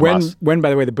 2007. When, by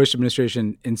the way, the Bush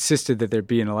administration insisted that there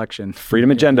be an election.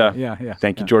 Freedom Agenda. Yeah.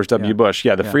 Thank you, George W. Bush.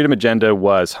 The Freedom Agenda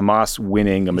was Hamas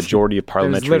winning a majority of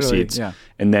parliamentary seats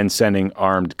and then sending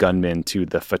armed gunmen to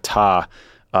the Fatah,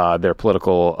 their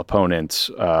political opponents'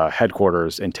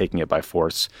 headquarters, and taking it by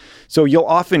force. So you'll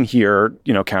often hear,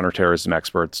 counterterrorism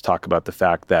experts talk about the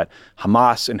fact that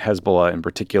Hamas and Hezbollah in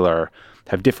particular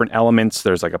have different elements.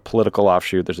 There's a political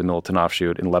offshoot. There's a militant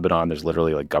offshoot. In Lebanon, there's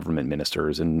literally government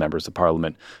ministers and members of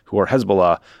parliament who are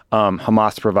Hezbollah.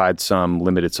 Hamas provides some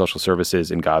limited social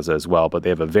services in Gaza as well, but they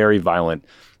have a very violent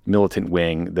militant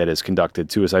wing that has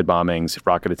conducted suicide bombings,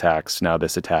 rocket attacks, now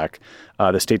this attack.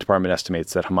 The State Department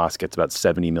estimates that Hamas gets about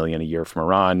 $70 million a year from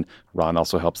Iran. Iran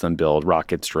also helps them build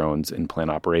rockets, drones, and plan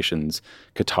operations.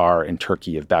 Qatar and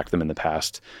Turkey have backed them in the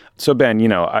past. So, Ben,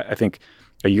 I think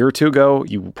a year or two ago,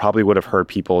 you probably would have heard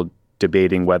people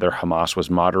debating whether Hamas was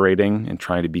moderating and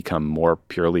trying to become more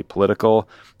purely political.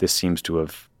 This seems to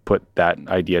have put that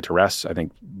idea to rest. I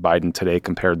think Biden today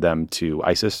compared them to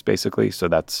ISIS, basically. So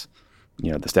that's,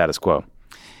 the status quo.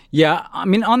 Yeah. I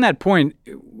mean, on that point,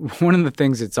 one of the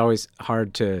things that's always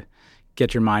hard to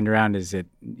get your mind around is that,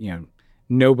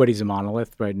 nobody's a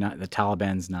monolith, right? Not the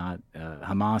Taliban's not,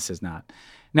 Hamas is not.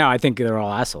 Now, I think they're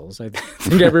all assholes. I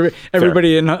think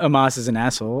everybody in Hamas is an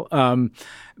asshole.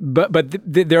 But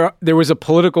there was a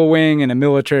political wing and a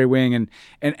military wing, and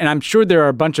I'm sure there are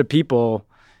a bunch of people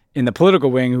in the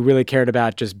political wing who really cared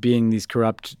about just being these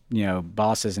corrupt,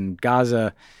 bosses in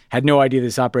Gaza, had no idea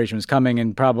this operation was coming,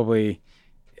 and probably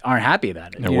aren't happy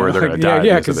about it. And where they're going to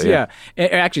die. Because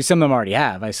actually, some of them already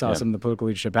have. I saw some of the political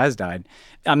leadership has died.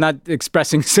 I'm not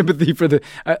expressing sympathy for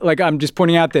I'm just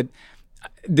pointing out that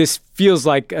this feels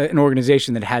like an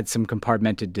organization that had some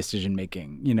compartmented decision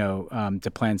making,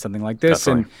 to plan something like this.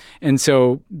 Definitely. And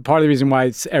so part of the reason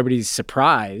why everybody's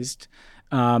surprised,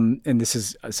 and this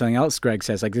is something else Greg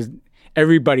says,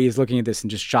 everybody is looking at this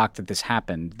and just shocked that this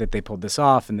happened, that they pulled this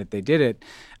off and that they did it.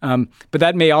 But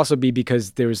that may also be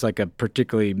because there was a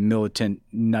particularly militant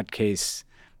nutcase,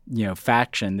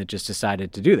 faction that just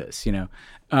decided to do this.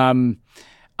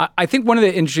 I think one of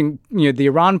the interesting, the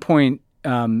Iran point,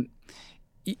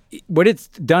 what it's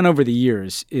done over the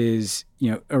years is,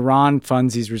 Iran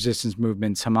funds these resistance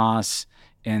movements, Hamas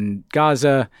and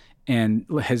Gaza and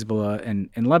Hezbollah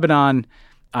and Lebanon.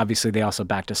 Obviously, they also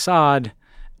backed Assad.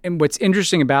 And what's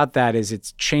interesting about that is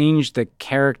it's changed the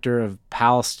character of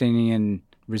Palestinian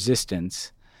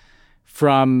resistance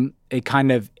from a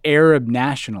kind of Arab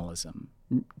nationalism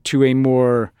to a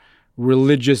more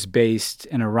religious-based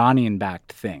and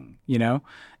Iranian-backed thing,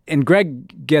 And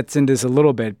Greg gets into this a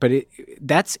little bit, but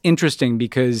that's interesting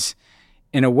because,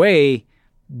 in a way,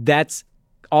 that's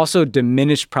also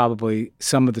diminished probably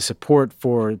some of the support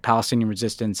for Palestinian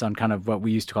resistance on kind of what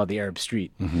we used to call the Arab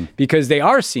Street, because they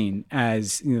are seen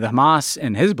as the Hamas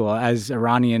and Hezbollah as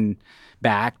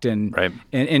Iranian-backed, and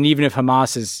even if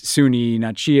Hamas is Sunni,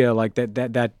 not Shia,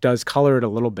 that does color it a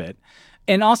little bit,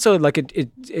 and also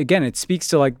it speaks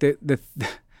to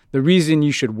the reason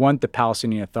you should want the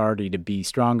Palestinian Authority to be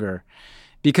stronger,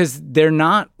 because they're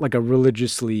not a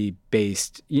religiously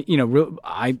based,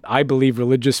 I believe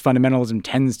religious fundamentalism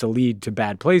tends to lead to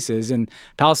bad places, and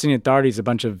Palestinian Authority is a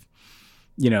bunch of,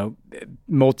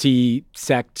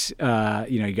 multi-sect,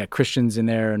 you got Christians in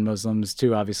there and Muslims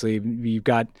too, obviously. You've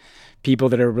got people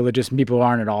that are religious and people who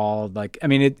aren't at all.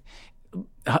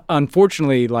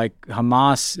 Unfortunately,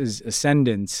 Hamas's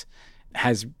ascendance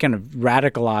has kind of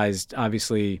radicalized,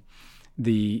 obviously,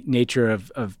 the nature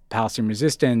of Palestinian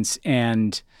resistance,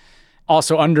 and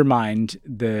also undermined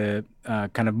the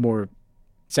kind of more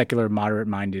secular,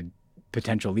 moderate-minded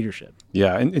potential leadership.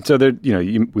 Yeah, and so there,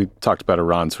 we talked about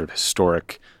Iran's sort of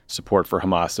historic support for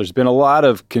Hamas. There's been a lot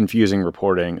of confusing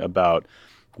reporting about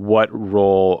what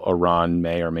role Iran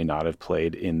may or may not have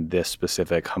played in this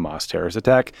specific Hamas terrorist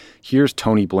attack. Here's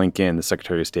Tony Blinken, the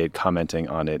Secretary of State, commenting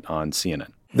on it on CNN.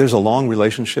 There's a long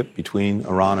relationship between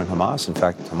Iran and Hamas. In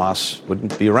fact, Hamas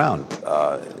wouldn't be around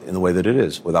in the way that it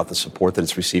is without the support that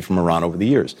it's received from Iran over the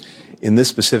years. In this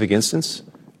specific instance,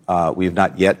 we have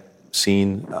not yet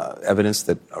seen evidence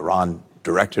that Iran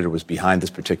directed or was behind this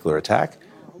particular attack,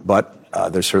 but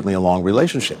there's certainly a long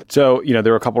relationship. So,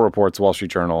 there were a couple reports, Wall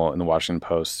Street Journal and the Washington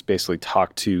Post basically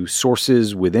talked to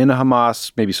sources within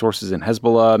Hamas, maybe sources in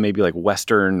Hezbollah, maybe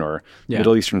Western or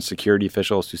Middle Eastern security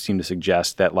officials who seem to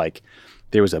suggest that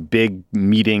there was a big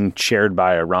meeting chaired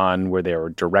by Iran where they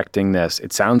were directing this.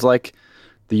 It sounds like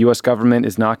the U.S. government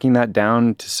is knocking that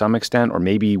down to some extent, or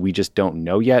maybe we just don't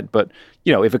know yet. But,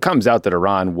 if it comes out that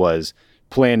Iran was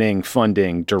planning,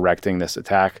 funding, directing this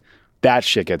attack, that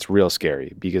shit gets real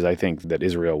scary, because I think that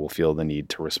Israel will feel the need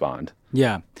to respond.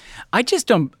 Yeah. I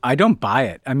don't buy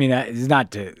it. I mean, it's not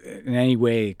to in any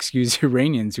way excuse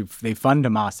Iranians who they fund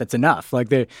Hamas. That's enough.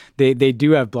 They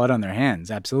do have blood on their hands.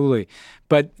 Absolutely.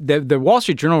 But the Wall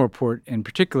Street Journal report in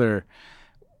particular,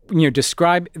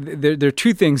 describe, there are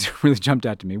two things that really jumped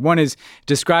out to me. One is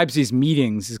describes these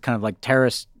meetings as kind of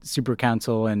terrorist super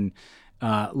council in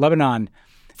Lebanon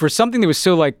for something that was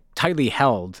so tightly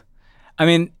held. I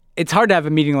mean, it's hard to have a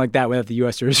meeting like that without the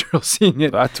U.S. or Israel seeing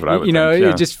it. That's what I would think, yeah.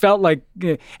 It just felt like,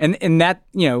 and that,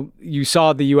 you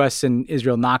saw the U.S. and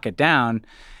Israel knock it down,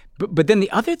 But then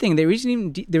the other thing, there was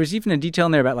even a detail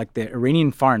in there about like the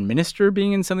Iranian foreign minister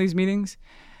being in some of these meetings.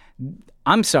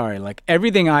 I'm sorry, like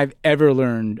everything I've ever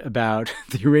learned about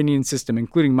the Iranian system,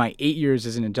 including my 8 years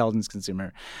as an intelligence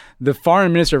consumer, the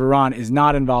foreign minister of Iran is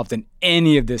not involved in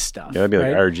any of this stuff. Yeah, that'd be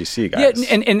right? like IRGC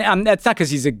guys. Yeah, and that's not because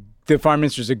the foreign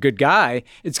minister's a good guy.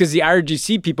 It's because the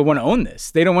IRGC people want to own this.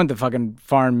 They don't want the fucking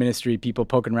foreign ministry people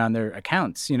poking around their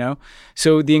accounts, you know?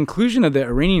 So the inclusion of the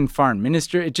Iranian foreign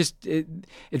minister,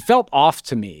 it felt off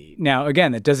to me. Now,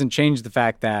 again, that doesn't change the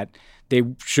fact that they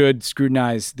should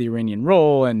scrutinize the Iranian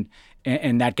role, and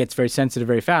that gets very sensitive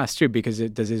very fast, too, because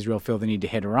does Israel feel the need to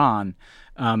hit Iran,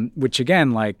 which,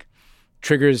 again, like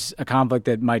triggers a conflict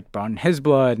that might burn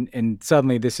Hezbollah, and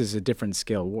suddenly this is a different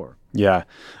scale war. Yeah.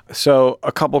 So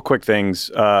a couple quick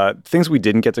things. Things we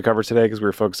didn't get to cover today because we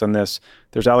were focused on this.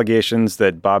 There's allegations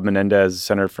that Bob Menendez,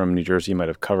 senator from New Jersey, might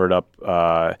have covered up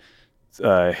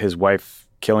his wife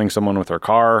killing someone with her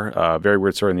car. Very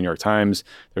weird story in the New York Times.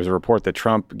 There's a report that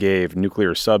Trump gave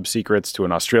nuclear sub-secrets to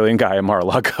an Australian guy in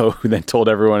Mar-a-Lago who then told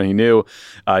everyone he knew.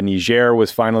 Niger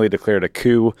was finally declared a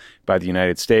coup by the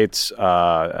United States.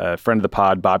 A friend of the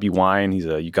pod, Bobby Wine, he's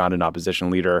a Ugandan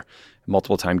opposition leader,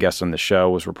 multiple-time guest on the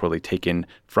show, was reportedly taken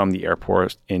from the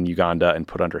airport in Uganda and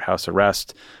put under house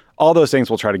arrest. All those things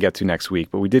we'll try to get to next week,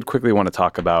 but we did quickly want to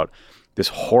talk about this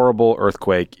horrible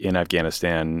earthquake in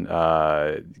Afghanistan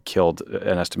killed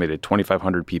an estimated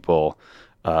 2,500 people,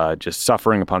 just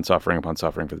suffering upon suffering upon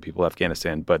suffering for the people of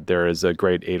Afghanistan. But there is a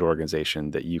great aid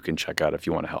organization that you can check out if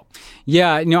you want to help.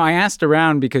 Yeah, I asked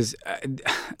around because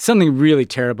something really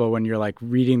terrible when you're like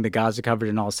reading the Gaza coverage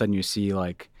and all of a sudden you see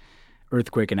like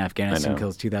earthquake in Afghanistan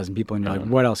kills 2,000 people, and you're like,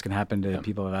 what else can happen to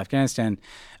people of Afghanistan?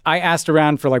 I asked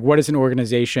around for like, what is an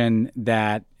organization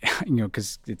that,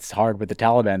 because it's hard with the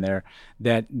Taliban there,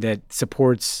 that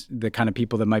supports the kind of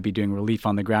people that might be doing relief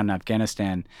on the ground in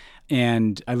Afghanistan.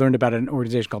 And I learned about an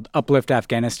organization called Uplift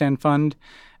Afghanistan Fund,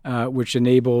 which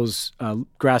enables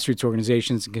grassroots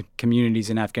organizations and communities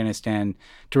in Afghanistan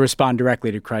to respond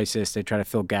directly to crisis. They try to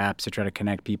fill gaps. They try to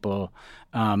connect people.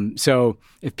 So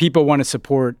if people want to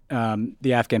support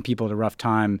the Afghan people at a rough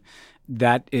time,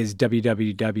 that is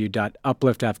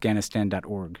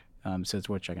www.upliftafghanistan.org. So it's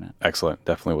worth checking out. Excellent.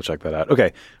 Definitely we'll check that out.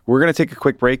 Okay, we're going to take a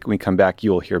quick break. When we come back,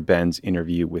 you will hear Ben's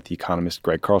interview with the economist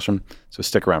Greg Carlstrom. So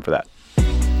stick around for that.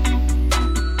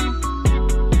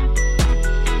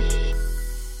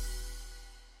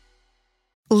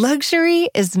 Luxury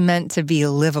is meant to be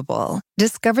livable.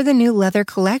 Discover the new leather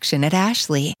collection at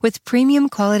Ashley with premium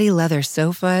quality leather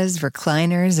sofas,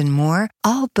 recliners, and more,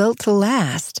 all built to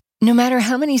last. No matter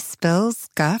how many spills,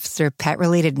 scuffs, or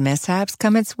pet-related mishaps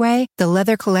come its way, the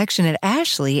leather collection at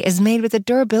Ashley is made with the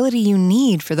durability you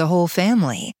need for the whole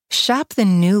family. Shop the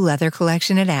new leather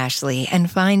collection at Ashley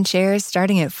and find chairs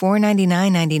starting at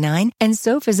 $499.99 and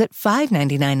sofas at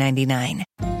 $599.99.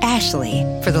 Ashley,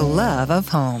 for the love of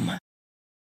home.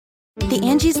 The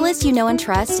Angie's List you know and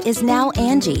trust is now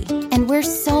Angie, and we're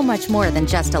so much more than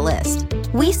just a list.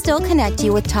 We still connect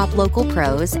you with top local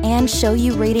pros and show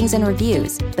you ratings and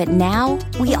reviews, but now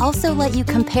we also let you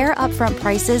compare upfront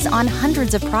prices on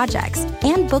hundreds of projects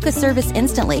and book a service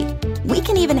instantly. We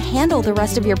can even handle the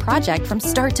rest of your project from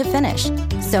start to finish.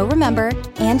 So remember,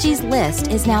 Angie's List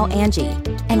is now Angie,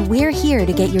 and we're here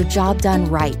to get your job done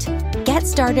right. Get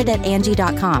started at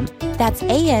Angie.com. That's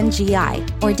ANGI,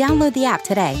 or download the app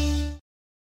today.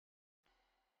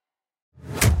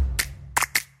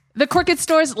 The Crooked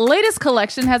Store's latest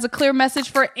collection has a clear message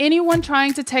for anyone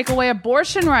trying to take away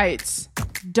abortion rights.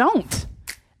 Don't.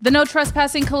 The No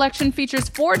Trespassing collection features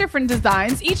 4 different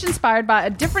designs, each inspired by a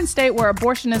different state where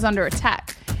abortion is under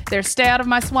attack. There's Stay Out of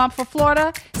My Swamp for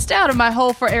Florida, Stay Out of My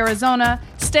Hole for Arizona,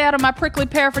 Stay Out of My Prickly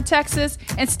Pear for Texas,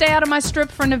 and Stay Out of My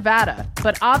Strip for Nevada.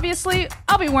 But obviously,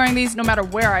 I'll be wearing these no matter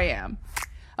where I am.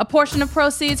 A portion of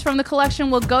proceeds from the collection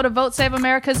will go to Vote Save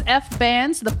America's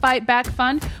F-Bands, the Fight Back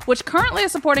Fund, which currently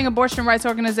is supporting abortion rights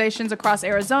organizations across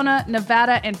Arizona,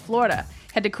 Nevada, and Florida.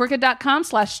 Head to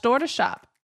crooked.com/store to shop.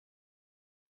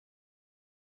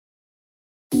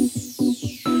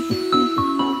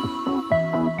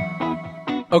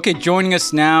 Okay, joining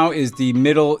us now is the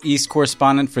Middle East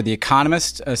correspondent for The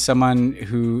Economist, someone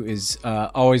who is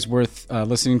always worth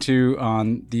listening to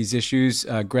on these issues,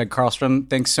 Greg Carlstrom.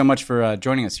 Thanks so much for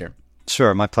joining us here.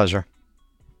 Sure, my pleasure.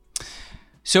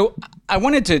 So I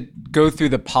wanted to go through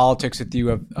the politics with you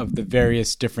of the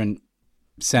various different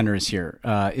centers here,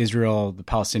 Israel, the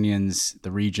Palestinians,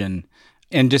 the region,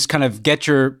 and just kind of get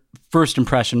your first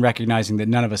impression, recognizing that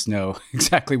none of us know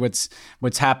exactly what's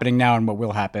happening now and what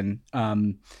will happen,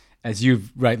 as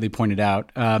you've rightly pointed out.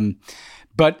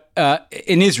 But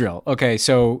in Israel, okay,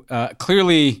 so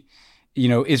clearly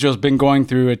Israel's been going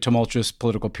through a tumultuous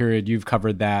political period. You've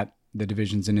covered that, the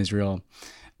divisions in Israel.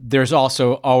 There's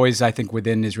also always, I think,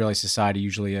 within Israeli society,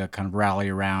 usually a kind of rally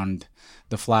around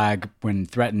the flag when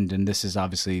threatened. And this is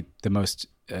obviously the most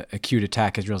acute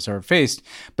attack Israel's ever faced.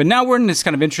 But now we're in this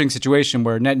kind of interesting situation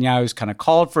where Netanyahu's kind of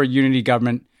called for a unity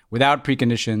government without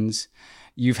preconditions.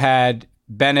 You've had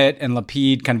Bennett and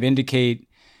Lapid kind of indicate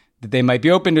that they might be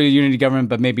open to a unity government,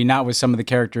 but maybe not with some of the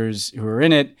characters who are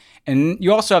in it. And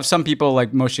you also have some people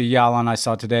like Moshe Yaalon, I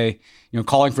saw today,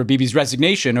 calling for Bibi's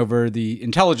resignation over the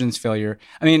intelligence failure.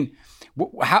 I mean,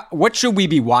 what should we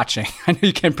be watching? I know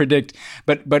you can't predict,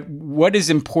 but what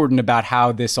is important about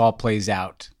how this all plays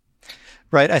out?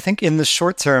 Right. I think in the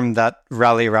short term, that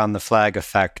rally around the flag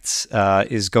effect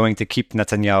is going to keep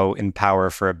Netanyahu in power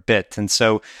for a bit. And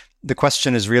so the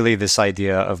question is really this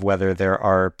idea of whether there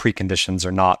are preconditions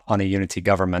or not on a unity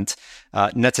government.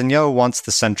 Netanyahu wants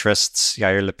the centrists,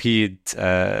 Yair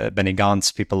Lapid, Benny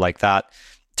Gantz, people like that,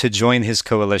 to join his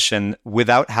coalition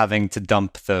without having to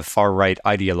dump the far-right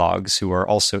ideologues who are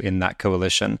also in that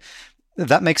coalition.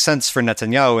 That makes sense for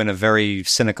Netanyahu in a very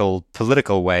cynical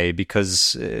political way,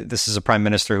 because this is a prime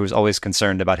minister who's always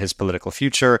concerned about his political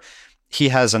future. He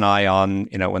has an eye on,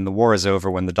 when the war is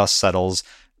over, when the dust settles,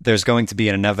 there's going to be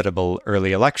an inevitable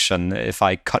early election if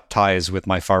I cut ties with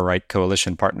my far-right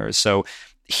coalition partners. So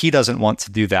he doesn't want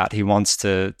to do that. He wants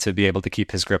to be able to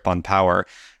keep his grip on power.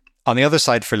 On the other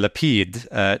side, for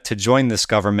Lapid, to join this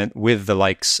government with the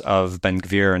likes of Ben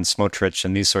Gvir and Smotrich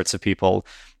and these sorts of people,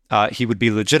 he would be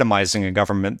legitimizing a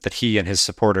government that he and his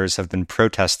supporters have been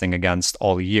protesting against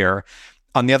all year.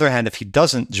 On the other hand, if he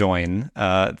doesn't join,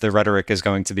 the rhetoric is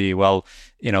going to be, well,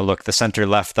 look, the center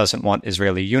left doesn't want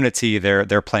Israeli unity.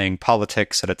 They're playing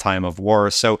politics at a time of war.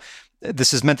 So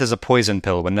this is meant as a poison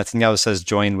pill. When Netanyahu says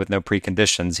join with no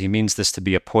preconditions, he means this to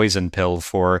be a poison pill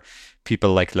for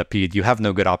people like Lapid. You have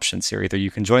no good options here. Either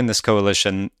you can join this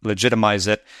coalition, legitimize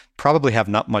it, probably have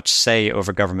not much say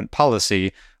over government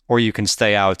policy, or you can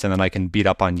stay out and then I can beat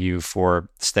up on you for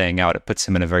staying out. It puts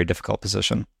him in a very difficult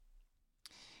position.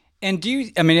 And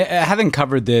having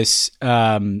covered this,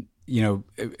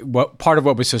 what part of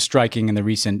what was so striking in the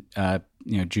recent,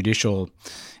 judicial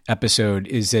episode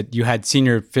is that you had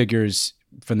senior figures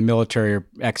from the military or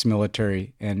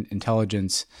ex-military and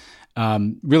intelligence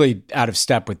really out of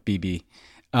step with Bibi.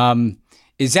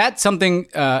 Is that something,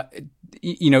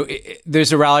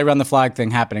 there's a rally around the flag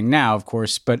thing happening now, of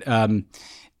course, but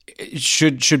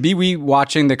should be we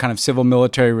watching the kind of civil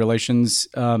military relations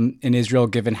in Israel,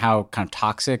 given how kind of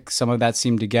toxic some of that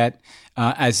seemed to get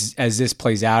as this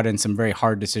plays out and some very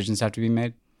hard decisions have to be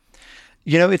made?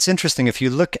 It's interesting. If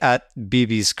you look at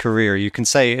Bibi's career, you can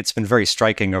say it's been very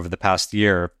striking over the past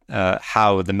year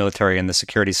how the military and the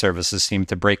security services seem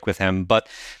to break with him. But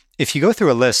if you go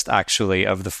through a list, actually,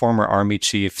 of the former army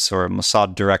chiefs or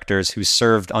Mossad directors who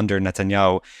served under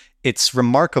Netanyahu, it's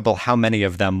remarkable how many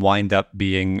of them wind up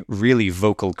being really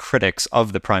vocal critics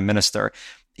of the prime minister.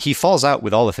 He falls out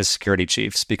with all of his security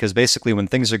chiefs because basically when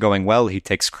things are going well, he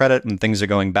takes credit. When things are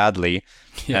going badly,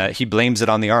 he blames it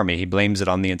on the army. He blames it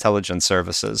on the intelligence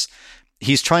services.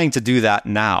 He's trying to do that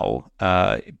now,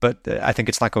 but I think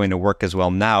it's not going to work as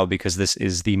well now because this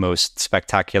is the most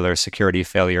spectacular security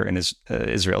failure in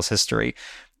Israel's history.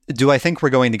 Do I think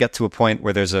we're going to get to a point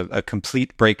where there's a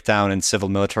complete breakdown in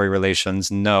civil-military relations?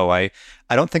 No, I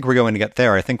don't think we're going to get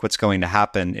there. I think what's going to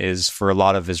happen is, for a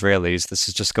lot of Israelis, this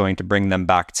is just going to bring them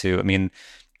back to, at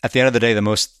the end of the day, the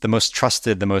most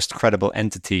trusted, the most credible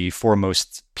entity for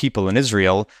most people in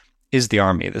Israel is the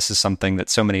army. This is something that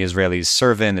so many Israelis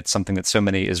serve in. It's something that so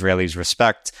many Israelis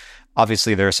respect.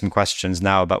 Obviously, there are some questions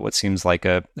now about what seems like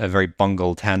a very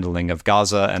bungled handling of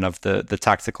Gaza and of the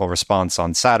tactical response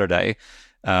on Saturday.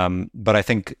 But I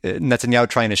think Netanyahu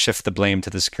trying to shift the blame to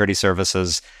the security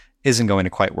services isn't going to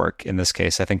quite work in this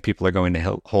case. I think people are going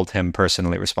to hold him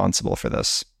personally responsible for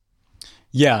this.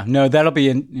 Yeah, no, that'll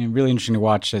be really interesting to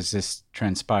watch as this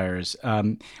transpires.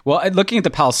 Looking at the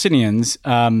Palestinians,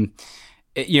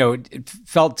 it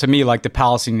felt to me like the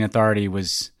Palestinian Authority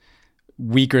was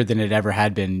weaker than it ever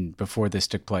had been before this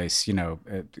took place.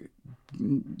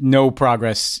 No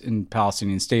progress in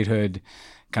Palestinian statehood,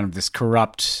 kind of this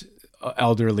corrupt,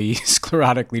 elderly,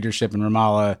 sclerotic leadership in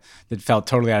Ramallah that felt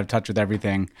totally out of touch with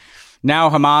everything. Now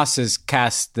Hamas has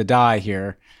cast the die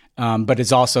here, but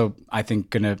it's also, I think,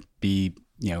 going to be,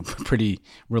 pretty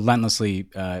relentlessly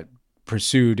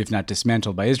pursued, if not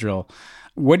dismantled, by Israel.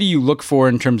 What do you look for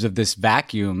in terms of this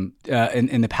vacuum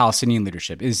in the Palestinian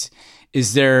leadership? Is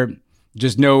there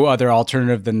just no other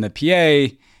alternative than the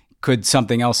PA? Could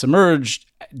something else emerge?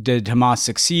 Did Hamas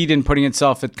succeed in putting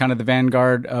itself at kind of the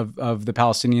vanguard of the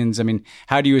Palestinians?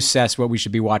 How do you assess what we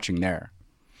should be watching there?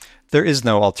 there is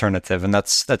no alternative, and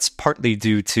that's partly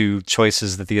due to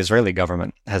choices that the Israeli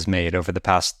government has made over the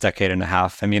past decade and a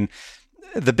half. I mean,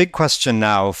 the big question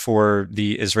now for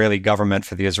the Israeli government,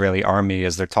 for the Israeli army,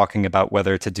 as they're talking about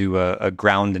whether to do a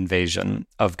ground invasion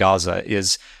of Gaza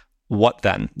is, what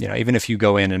then? Even if you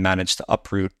go in and manage to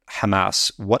uproot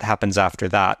Hamas, what happens after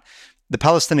that? The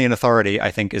Palestinian Authority,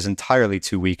 I think, is entirely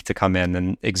too weak to come in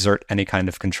and exert any kind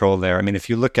of control there. I mean, if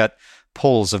you look at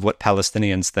polls of what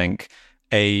Palestinians think,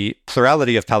 a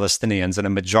plurality of Palestinians and a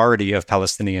majority of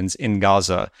Palestinians in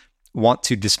Gaza want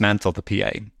to dismantle the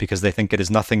PA because they think it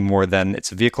is nothing more than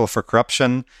it's a vehicle for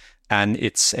corruption and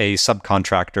it's a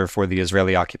subcontractor for the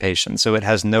Israeli occupation. So it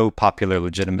has no popular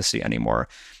legitimacy anymore.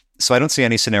 So I don't see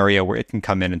any scenario where it can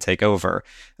come in and take over.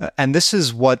 And this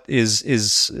is what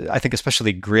is I think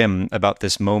especially grim about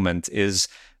this moment is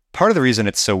part of the reason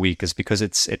it's so weak is because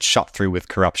it's shot through with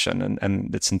corruption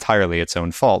and it's entirely its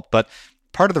own fault. But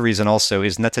part of the reason also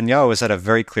is Netanyahu has had a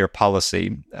very clear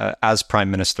policy as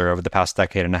prime minister over the past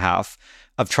decade and a half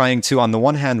of trying to, on the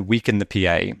one hand, weaken the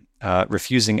PA,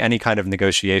 refusing any kind of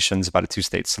negotiations about a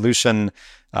two-state solution,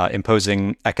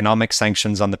 imposing economic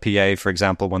sanctions on the PA, for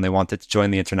example, when they wanted to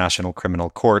join the International Criminal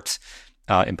Court,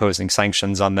 imposing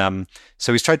sanctions on them.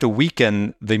 So he's tried to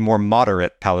weaken the more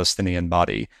moderate Palestinian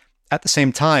body. At the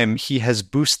same time, he has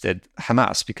boosted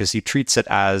Hamas because he treats it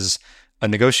as a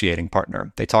negotiating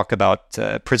partner. They talk about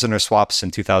prisoner swaps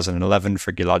in 2011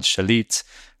 for Gilad Shalit.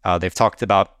 They've talked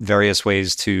about various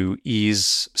ways to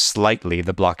ease slightly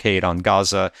the blockade on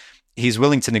Gaza. He's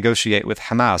willing to negotiate with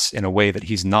Hamas in a way that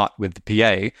he's not with the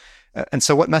PA. And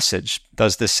so what message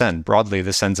does this send? Broadly,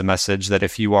 this sends a message that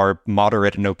if you are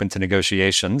moderate and open to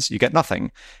negotiations, you get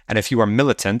nothing. And if you are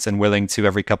militant and willing to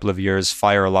every couple of years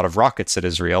fire a lot of rockets at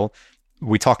Israel,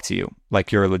 we talk to you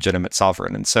like you're a legitimate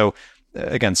sovereign. And so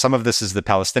again, some of this is the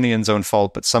Palestinians' own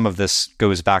fault, but some of this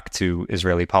goes back to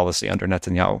Israeli policy under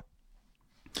Netanyahu.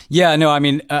 Yeah, no, I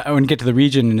mean, I want to get to the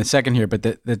region in a second here, but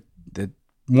the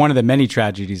one of the many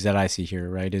tragedies that I see here,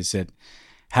 right, is that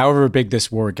however big this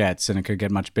war gets, and it could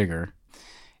get much bigger,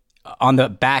 on the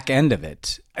back end of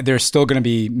it, there's still going to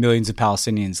be millions of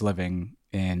Palestinians living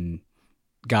in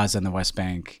Gaza and the West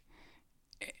Bank.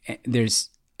 There's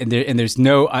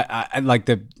no, I like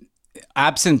the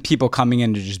absent people coming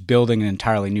in to just building an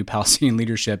entirely new Palestinian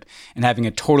leadership and having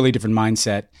a totally different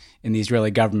mindset in the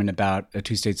Israeli government about a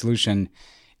two-state solution.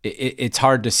 It's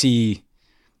hard to see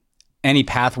any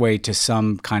pathway to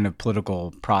some kind of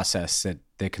political process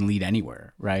that can lead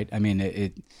anywhere, right? I mean,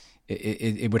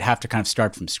 it would have to kind of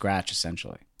start from scratch,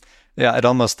 essentially. Yeah, it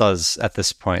almost does at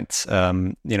this point.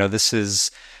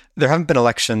 There haven't been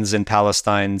elections in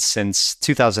Palestine since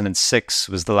 2006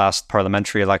 was the last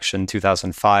parliamentary election.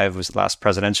 2005 was the last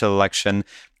presidential election.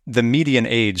 The median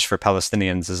age for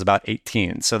Palestinians is about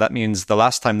 18. So that means the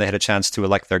last time they had a chance to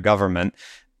elect their government,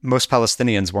 most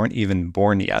Palestinians weren't even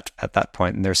born yet at that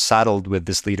point. And they're saddled with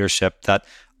this leadership that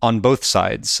on both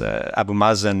sides, Abu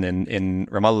Mazen in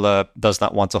Ramallah does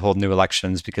not want to hold new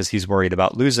elections because he's worried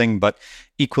about losing. But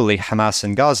equally, Hamas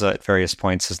in Gaza at various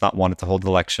points has not wanted to hold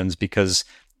elections because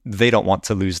they don't want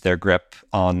to lose their grip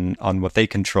on what they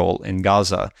control in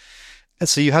Gaza. And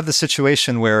so you have the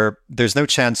situation where there's no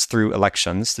chance through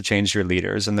elections to change your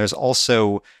leaders. And there's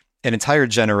also an entire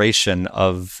generation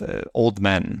of old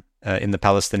men in the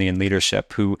Palestinian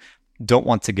leadership who don't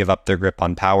want to give up their grip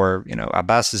on power.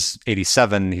 Abbas is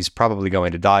 87. He's probably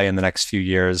going to die in the next few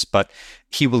years, but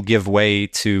he will give way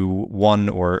to one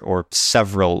or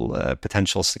several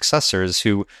potential successors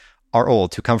who are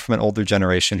old, who come from an older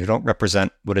generation, who don't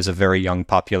represent what is a very young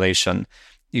population.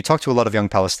 You talk to a lot of young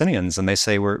Palestinians and they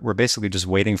say we're basically just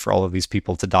waiting for all of these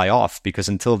people to die off because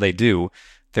until they do,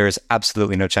 there is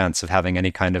absolutely no chance of having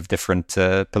any kind of different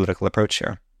political approach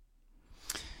here.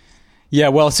 Yeah,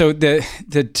 well, so to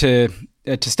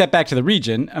step back to the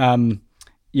region,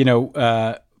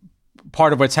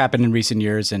 part of what's happened in recent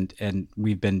years, and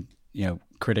we've been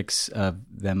critics of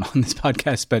them on this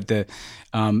podcast, but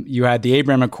you had the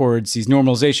Abraham Accords, these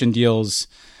normalization deals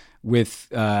with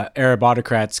Arab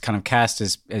autocrats kind of cast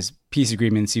as peace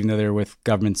agreements, even though they were with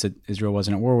governments that Israel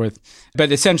wasn't at war with.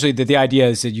 But essentially, the idea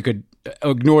is that you could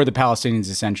ignore the Palestinians,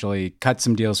 essentially, cut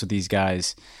some deals with these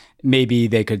guys. Maybe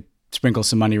they could sprinkle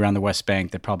some money around the West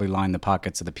Bank that probably lined the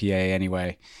pockets of the PA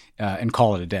anyway, and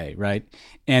call it a day, right?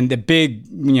 And the big,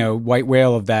 white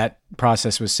whale of that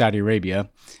process was Saudi Arabia.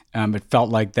 It felt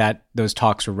like those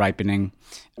talks were ripening.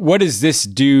 What does this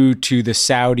do to the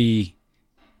Saudi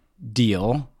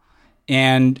deal?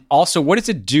 And also, what does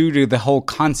it do to the whole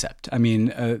concept? I mean,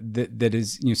 that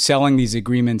is, selling these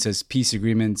agreements as peace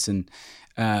agreements and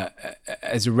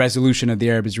as a resolution of the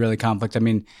Arab-Israeli conflict. I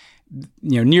mean,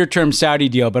 near-term Saudi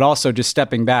deal, but also just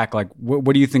stepping back, like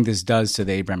what do you think this does to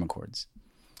the Abraham Accords?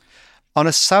 On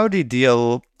a Saudi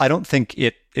deal, I don't think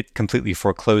it completely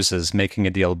forecloses making a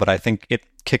deal, but I think it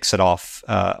kicks it off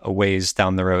a ways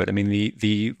down the road. I mean,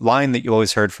 the line that you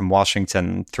always heard from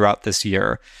Washington throughout this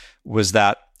year was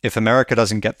that if America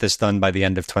doesn't get this done by the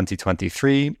end of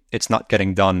 2023, it's not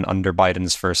getting done under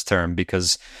Biden's first term,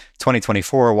 because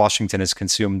 2024, Washington is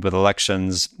consumed with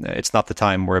elections. It's not the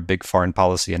time where a big foreign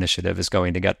policy initiative is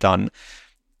going to get done.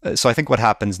 So I think what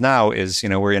happens now is,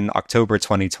 we're in October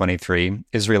 2023.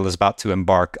 Israel is about to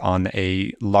embark on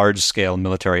a large-scale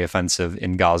military offensive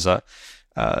in Gaza.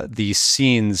 The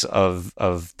scenes of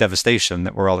devastation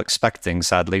that we're all expecting,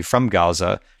 sadly, from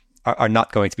Gaza are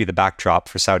not going to be the backdrop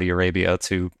for Saudi Arabia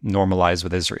to normalize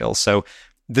with Israel. So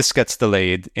this gets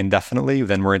delayed indefinitely.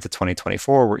 Then we're into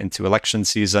 2024. We're into election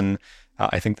season.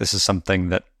 I think this is something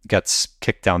that gets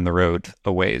kicked down the road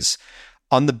a ways.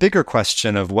 On the bigger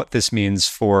question of what this means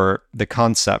for the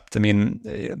concept, I mean,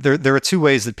 there are two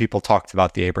ways that people talked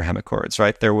about the Abraham Accords,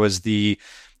 right? There was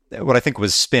what I think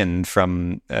was spin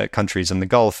from countries in the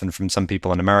Gulf and from some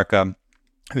people in America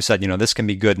who said, this can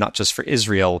be good not just for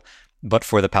Israel, but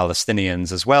for the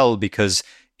Palestinians as well, because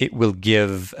it will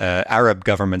give Arab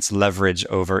governments leverage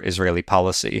over Israeli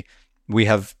policy. We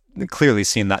have clearly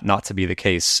seen that not to be the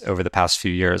case over the past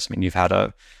few years. I mean, you've had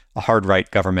a hard right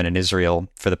government in Israel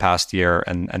for the past year,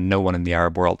 and no one in the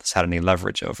Arab world has had any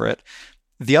leverage over it.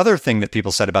 The other thing that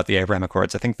people said about the Abraham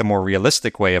Accords, I think the more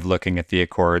realistic way of looking at the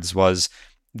Accords was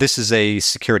this is a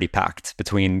security pact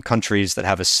between countries that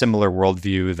have a similar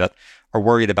worldview, that are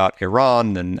worried about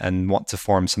Iran and want to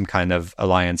form some kind of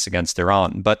alliance against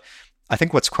Iran. But I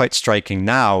think what's quite striking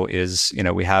now is,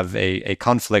 we have a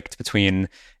conflict between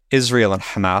Israel and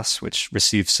Hamas, which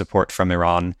receives support from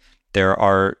Iran. There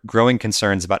are growing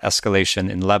concerns about escalation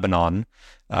in Lebanon,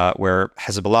 where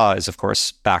Hezbollah is, of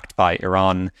course, backed by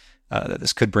Iran.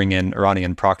 This could bring in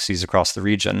Iranian proxies across the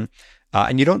region.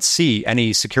 And you don't see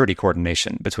any security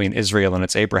coordination between Israel and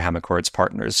its Abraham Accords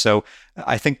partners. So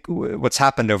I think what's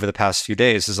happened over the past few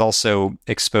days has also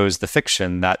exposed the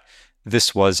fiction that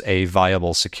this was a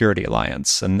viable security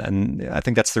alliance. And I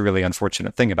think that's the really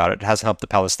unfortunate thing about it. It hasn't helped the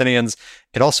Palestinians.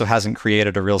 It also hasn't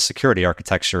created a real security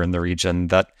architecture in the region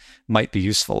that might be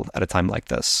useful at a time like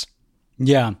this.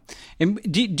 Yeah. And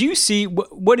do you see,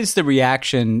 what is the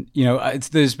reaction?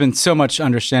 There's been so much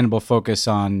understandable focus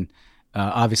on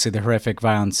obviously the horrific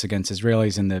violence against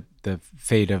Israelis and the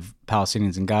fate of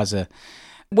Palestinians in Gaza.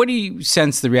 What do you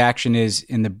sense the reaction is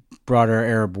in the broader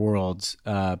Arab world,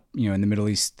 in the Middle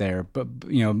East there? But,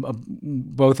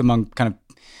 both among kind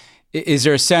of, is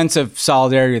there a sense of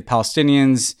solidarity with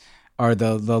Palestinians? Are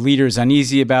the leaders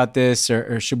uneasy about this?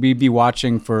 Or should we be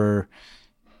watching for,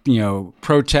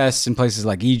 protests in places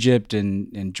like Egypt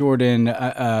and Jordan?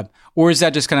 Or is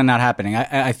that just kind of not happening?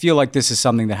 I feel like this is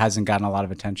something that hasn't gotten a lot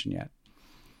of attention yet.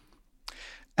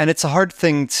 And it's a hard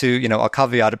thing to, I'll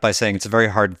caveat it by saying it's a very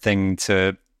hard thing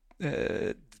to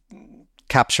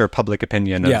capture public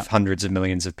opinion of hundreds of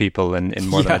millions of people in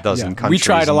more than a dozen countries. We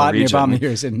tried a lot in the Obama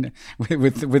years and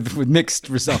with mixed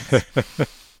results.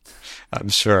 I'm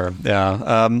sure,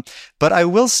 yeah. But I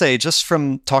will say, just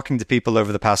from talking to people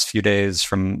over the past few days,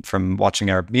 from watching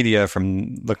Arab media,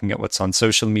 from looking at what's on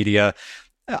social media,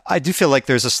 I do feel like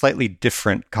there's a slightly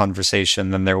different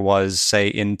conversation than there was, say,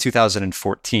 in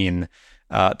 2014,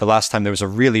 the last time there was a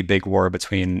really big war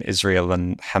between Israel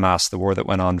and Hamas, the war that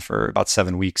went on for about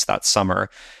 7 weeks that summer.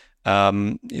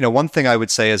 One thing I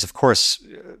would say is, of course,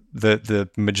 the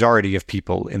majority of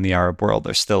people in the Arab world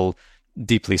are still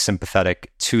deeply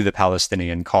sympathetic to the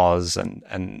Palestinian cause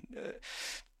and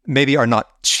maybe are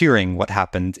not cheering what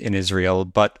happened in Israel,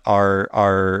 but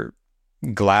are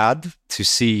glad to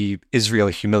see Israel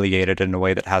humiliated in a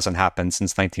way that hasn't happened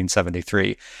since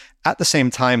 1973. At the same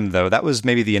time, though, that was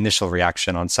maybe the initial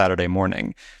reaction on Saturday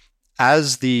morning.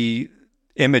 As the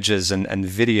images and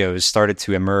videos started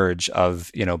to emerge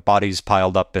of, bodies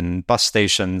piled up in bus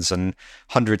stations and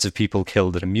hundreds of people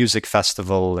killed at a music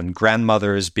festival and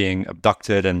grandmothers being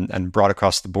abducted and brought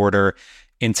across the border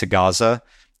into Gaza,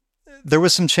 there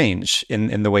was some change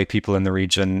in the way people in the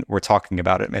region were talking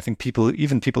about it. And I think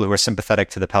even people who are sympathetic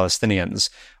to the Palestinians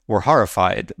were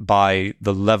horrified by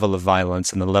the level of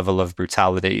violence and the level of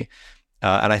brutality.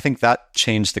 And I think that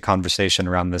changed the conversation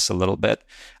around this a little bit.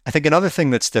 I think another thing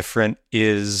that's different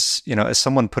is, as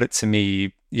someone put it to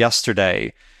me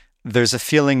yesterday, there's a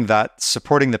feeling that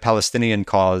supporting the Palestinian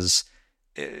cause,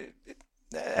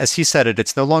 as he said it,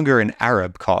 it's no longer an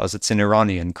Arab cause, it's an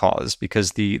Iranian cause,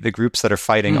 because the groups that are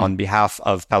fighting on behalf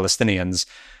of Palestinians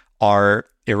are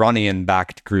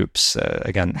Iranian-backed groups,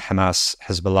 again, Hamas,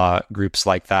 Hezbollah, groups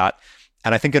like that.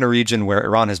 And I think in a region where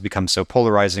Iran has become so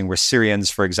polarizing, where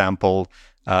Syrians, for example,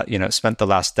 spent the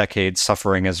last decade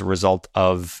suffering as a result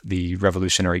of the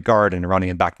Revolutionary Guard and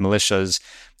Iranian-backed militias,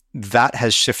 that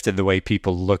has shifted the way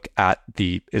people look at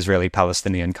the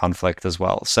Israeli-Palestinian conflict as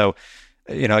well. So,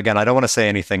 again, I don't want to say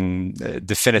anything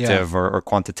definitive or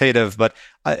quantitative, but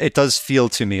it does feel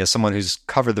to me, as someone who's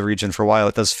covered the region for a while,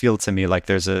 it does feel to me like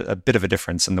there's a bit of a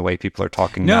difference in the way people are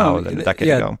talking now than a decade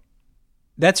ago.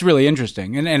 That's really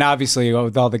interesting. And obviously,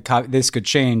 with all this could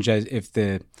change if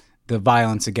the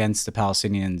violence against the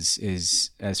Palestinians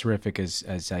is as horrific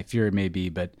as I fear it may be.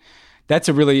 But that's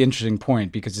a really interesting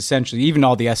point, because essentially even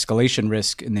all the escalation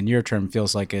risk in the near term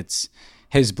feels like it's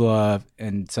Hezbollah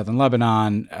and southern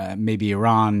Lebanon, maybe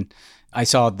Iran. I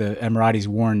saw the Emiratis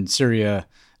warn Syria,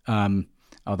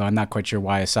 although I'm not quite sure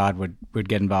why Assad would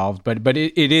get involved. But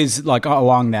it is like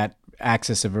along that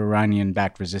axis of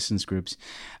Iranian-backed resistance groups.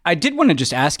 I did want to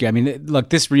just ask you, I mean, look,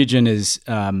 this region is,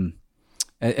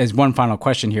 as one final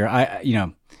question here,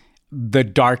 the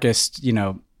darkest,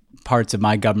 parts of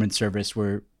my government service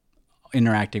were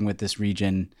interacting with this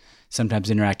region, sometimes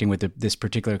interacting with this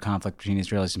particular conflict between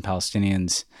Israelis and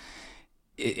Palestinians.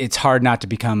 It's hard not to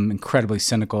become incredibly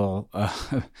cynical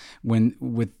when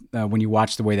you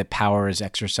watch the way that power is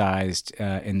exercised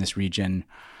in this region.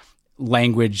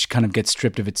 Language kind of gets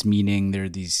stripped of its meaning. There are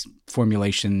these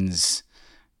formulations,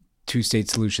 two-state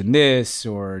solution this,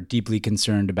 or deeply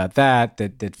concerned about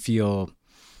that feel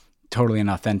totally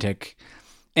inauthentic.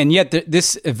 And yet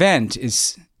this event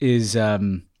is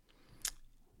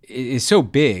so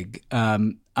big.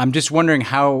 I'm just wondering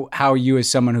how you, as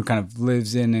someone who kind of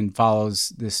lives in and follows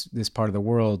this part of the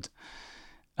world,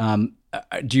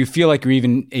 do you feel like you're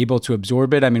even able to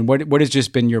absorb it? I mean, what has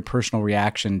just been your personal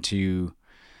reaction to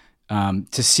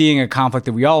seeing a conflict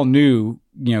that we all knew,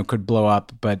 could blow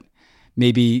up, but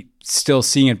maybe still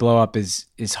seeing it blow up is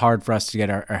hard for us to get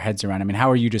our heads around? I mean,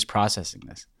 how are you just processing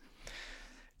this?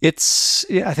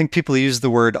 I think people use the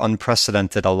word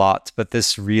unprecedented a lot, but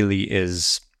this really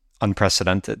is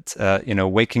unprecedented.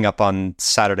 Waking up on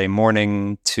Saturday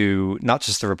morning to not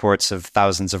just the reports of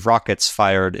thousands of rockets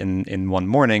fired in one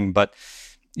morning, but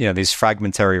these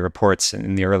fragmentary reports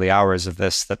in the early hours of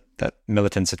this that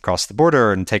militants had crossed the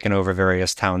border and taken over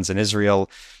various towns in Israel.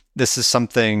 This is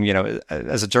something,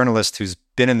 as a journalist who's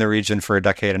been in the region for a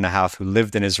decade and a half, who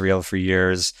lived in Israel for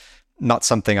years, not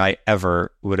something I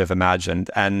ever would have imagined.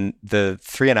 And the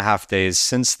 3.5 days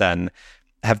since then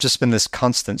have just been this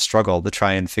constant struggle to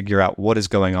try and figure out what is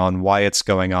going on, why it's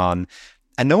going on.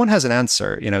 And no one has an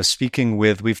answer.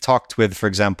 We've talked with, for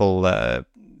example,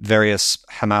 various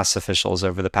Hamas officials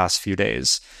over the past few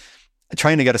days,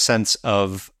 trying to get a sense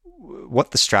of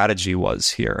what the strategy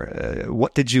was here.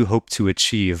 What did you hope to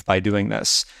achieve by doing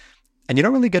this? And you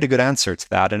don't really get a good answer to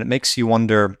that. And it makes you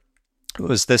wonder,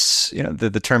 was this,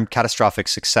 the term catastrophic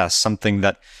success, something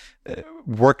that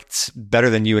worked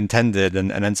better than you intended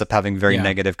and ends up having very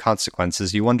negative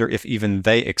consequences? You wonder if even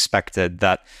they expected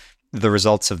that the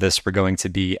results of this were going to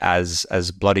be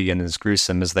as bloody and as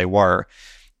gruesome as they were.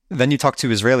 Then you talk to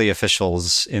Israeli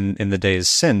officials in the days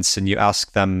since, and you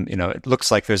ask them, it looks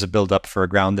like there's a buildup for a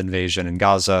ground invasion in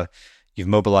Gaza. You've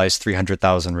mobilized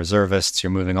 300,000 reservists.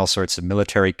 You're moving all sorts of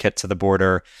military kit to the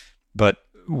border. But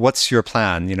what's your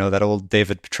plan? That old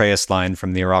David Petraeus line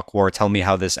from the Iraq War, tell me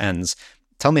how this ends.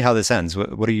 Tell me how this ends.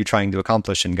 What are you trying to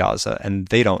accomplish in Gaza? And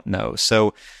they don't know.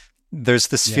 So there's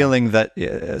this feeling that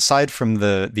aside from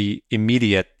the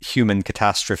immediate human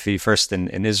catastrophe, first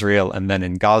in Israel and then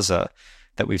in Gaza,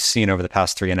 that we've seen over the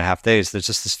past 3.5 days, there's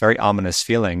just this very ominous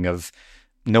feeling of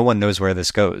no one knows where this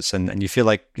goes. And you feel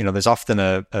like, there's often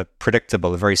a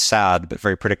predictable, a very sad, but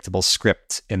very predictable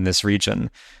script in this region.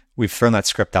 We've thrown that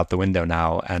script out the window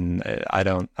now, and I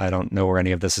don't know where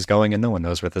any of this is going, and no one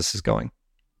knows where this is going.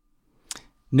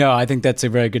 No, I think that's a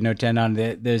very good note to end on.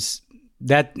 That's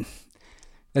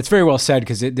very well said,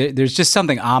 because there's just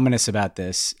something ominous about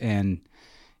this, and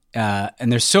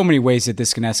there's so many ways that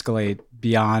this can escalate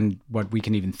beyond what we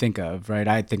can even think of, right?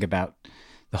 I think about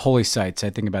the holy sites. I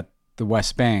think about the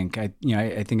West Bank. I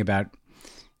think about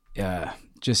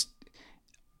just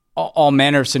all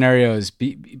manner of scenarios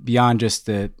beyond just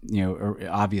the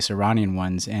obvious Iranian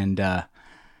ones. And the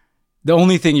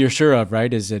only thing you're sure of,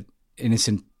 right, is that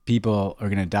innocent people are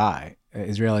going to die,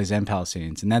 Israelis and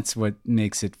Palestinians, and that's what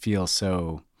makes it feel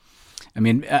so. I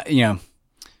mean,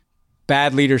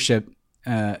 bad leadership.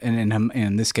 And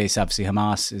in this case, obviously,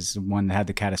 Hamas is the one that had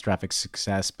the catastrophic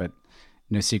success, but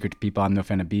no secret to people, I'm no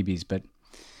fan of BBs, but,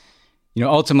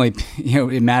 ultimately,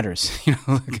 it matters,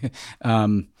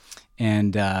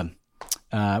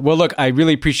 Well, look, I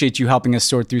really appreciate you helping us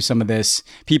sort through some of this.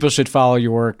 People should follow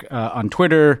your work on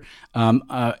Twitter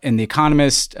and The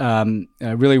Economist.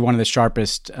 Really one of the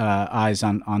sharpest eyes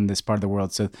on this part of the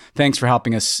world. So thanks for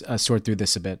helping us sort through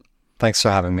this a bit. Thanks for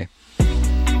having me.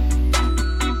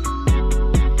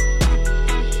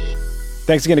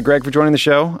 Thanks again to Greg for joining the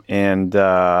show. And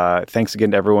thanks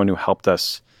again to everyone who helped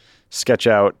us sketch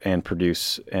out and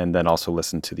produce, and then also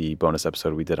listen to the bonus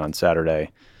episode we did on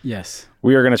Saturday. Yes.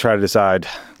 We are going to try to decide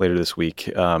later this week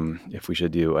if we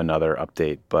should do another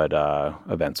update, but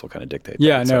events will kind of dictate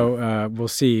that. We'll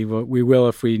see. We will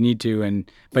if we need to.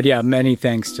 But yeah, many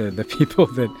thanks to the people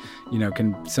that,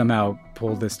 can somehow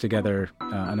pull this together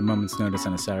on a moment's notice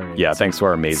on a Saturday. Yeah, thanks to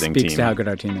our amazing team. Speaks to how good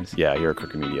our team is. Yeah, here at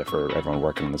Crooked Media, for everyone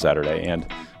working on the Saturday and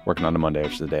working on the Monday,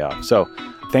 which is the day off. So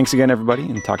thanks again, everybody,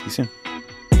 and talk to you soon.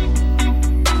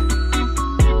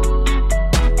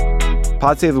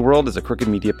 Pod Save the World is a Crooked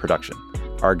Media production.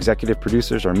 Our executive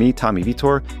producers are me, Tommy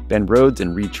Vitor, Ben Rhodes,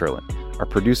 and Reed Cherlin. Our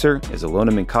producer is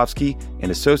Ilona Minkovsky,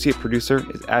 and associate producer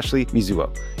is Ashley Mizuo.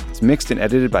 It's mixed and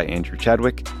edited by Andrew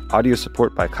Chadwick. Audio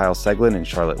support by Kyle Seglin and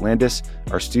Charlotte Landis.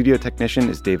 Our studio technician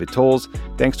is David Tolles.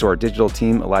 Thanks to our digital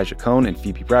team, Elijah Cohn and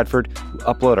Phoebe Bradford, who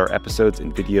upload our episodes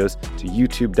and videos to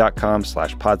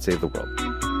youtube.com/podsavetheworld.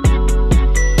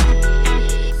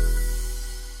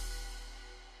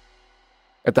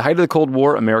 At the height of the Cold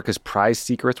War, America's prized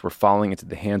secrets were falling into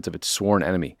the hands of its sworn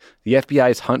enemy. The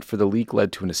FBI's hunt for the leak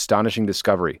led to an astonishing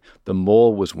discovery. The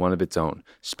mole was one of its own,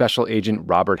 Special Agent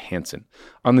Robert Hanssen.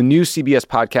 On the new CBS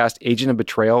podcast, Agent of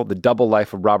Betrayal, The Double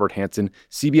Life of Robert Hanssen,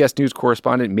 CBS News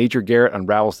correspondent Major Garrett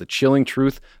unravels the chilling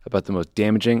truth about the most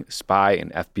damaging spy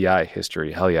in FBI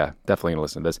history. Hell yeah, definitely going to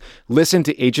listen to this. Listen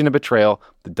to Agent of Betrayal,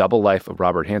 The Double Life of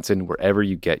Robert Hanssen, wherever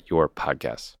you get your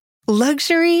podcasts.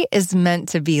 Luxury is meant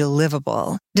to be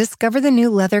livable. Discover the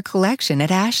new leather collection at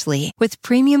Ashley with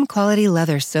premium quality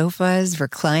leather sofas,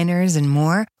 recliners, and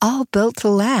more, all built to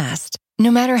last. No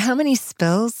matter how many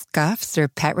spills, scuffs, or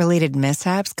pet-related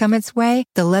mishaps come its way,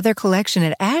 the leather collection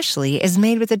at Ashley is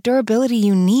made with the durability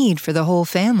you need for the whole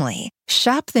family.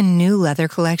 Shop the new leather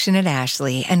collection at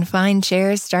Ashley and find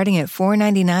chairs starting at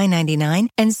 $499.99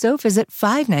 and sofas at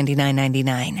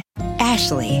 $599.99.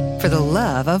 Ashley, for the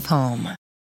love of home.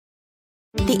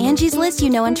 The Angie's List you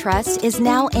know and trust is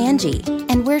now Angie,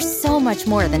 and we're so much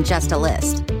more than just a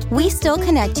list. We still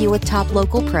connect you with top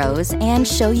local pros and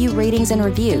show you ratings and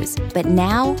reviews, but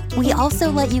now we also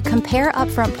let you compare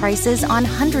upfront prices on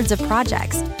hundreds of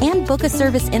projects and book a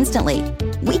service instantly.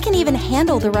 We can even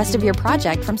handle the rest of your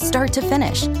project from start to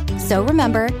finish. So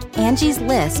remember, Angie's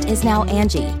List is now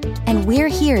Angie, and we're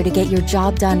here to get your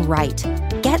job done right.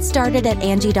 Get started at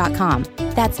Angie.com.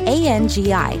 That's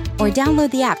ANGI, or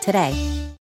download the app today.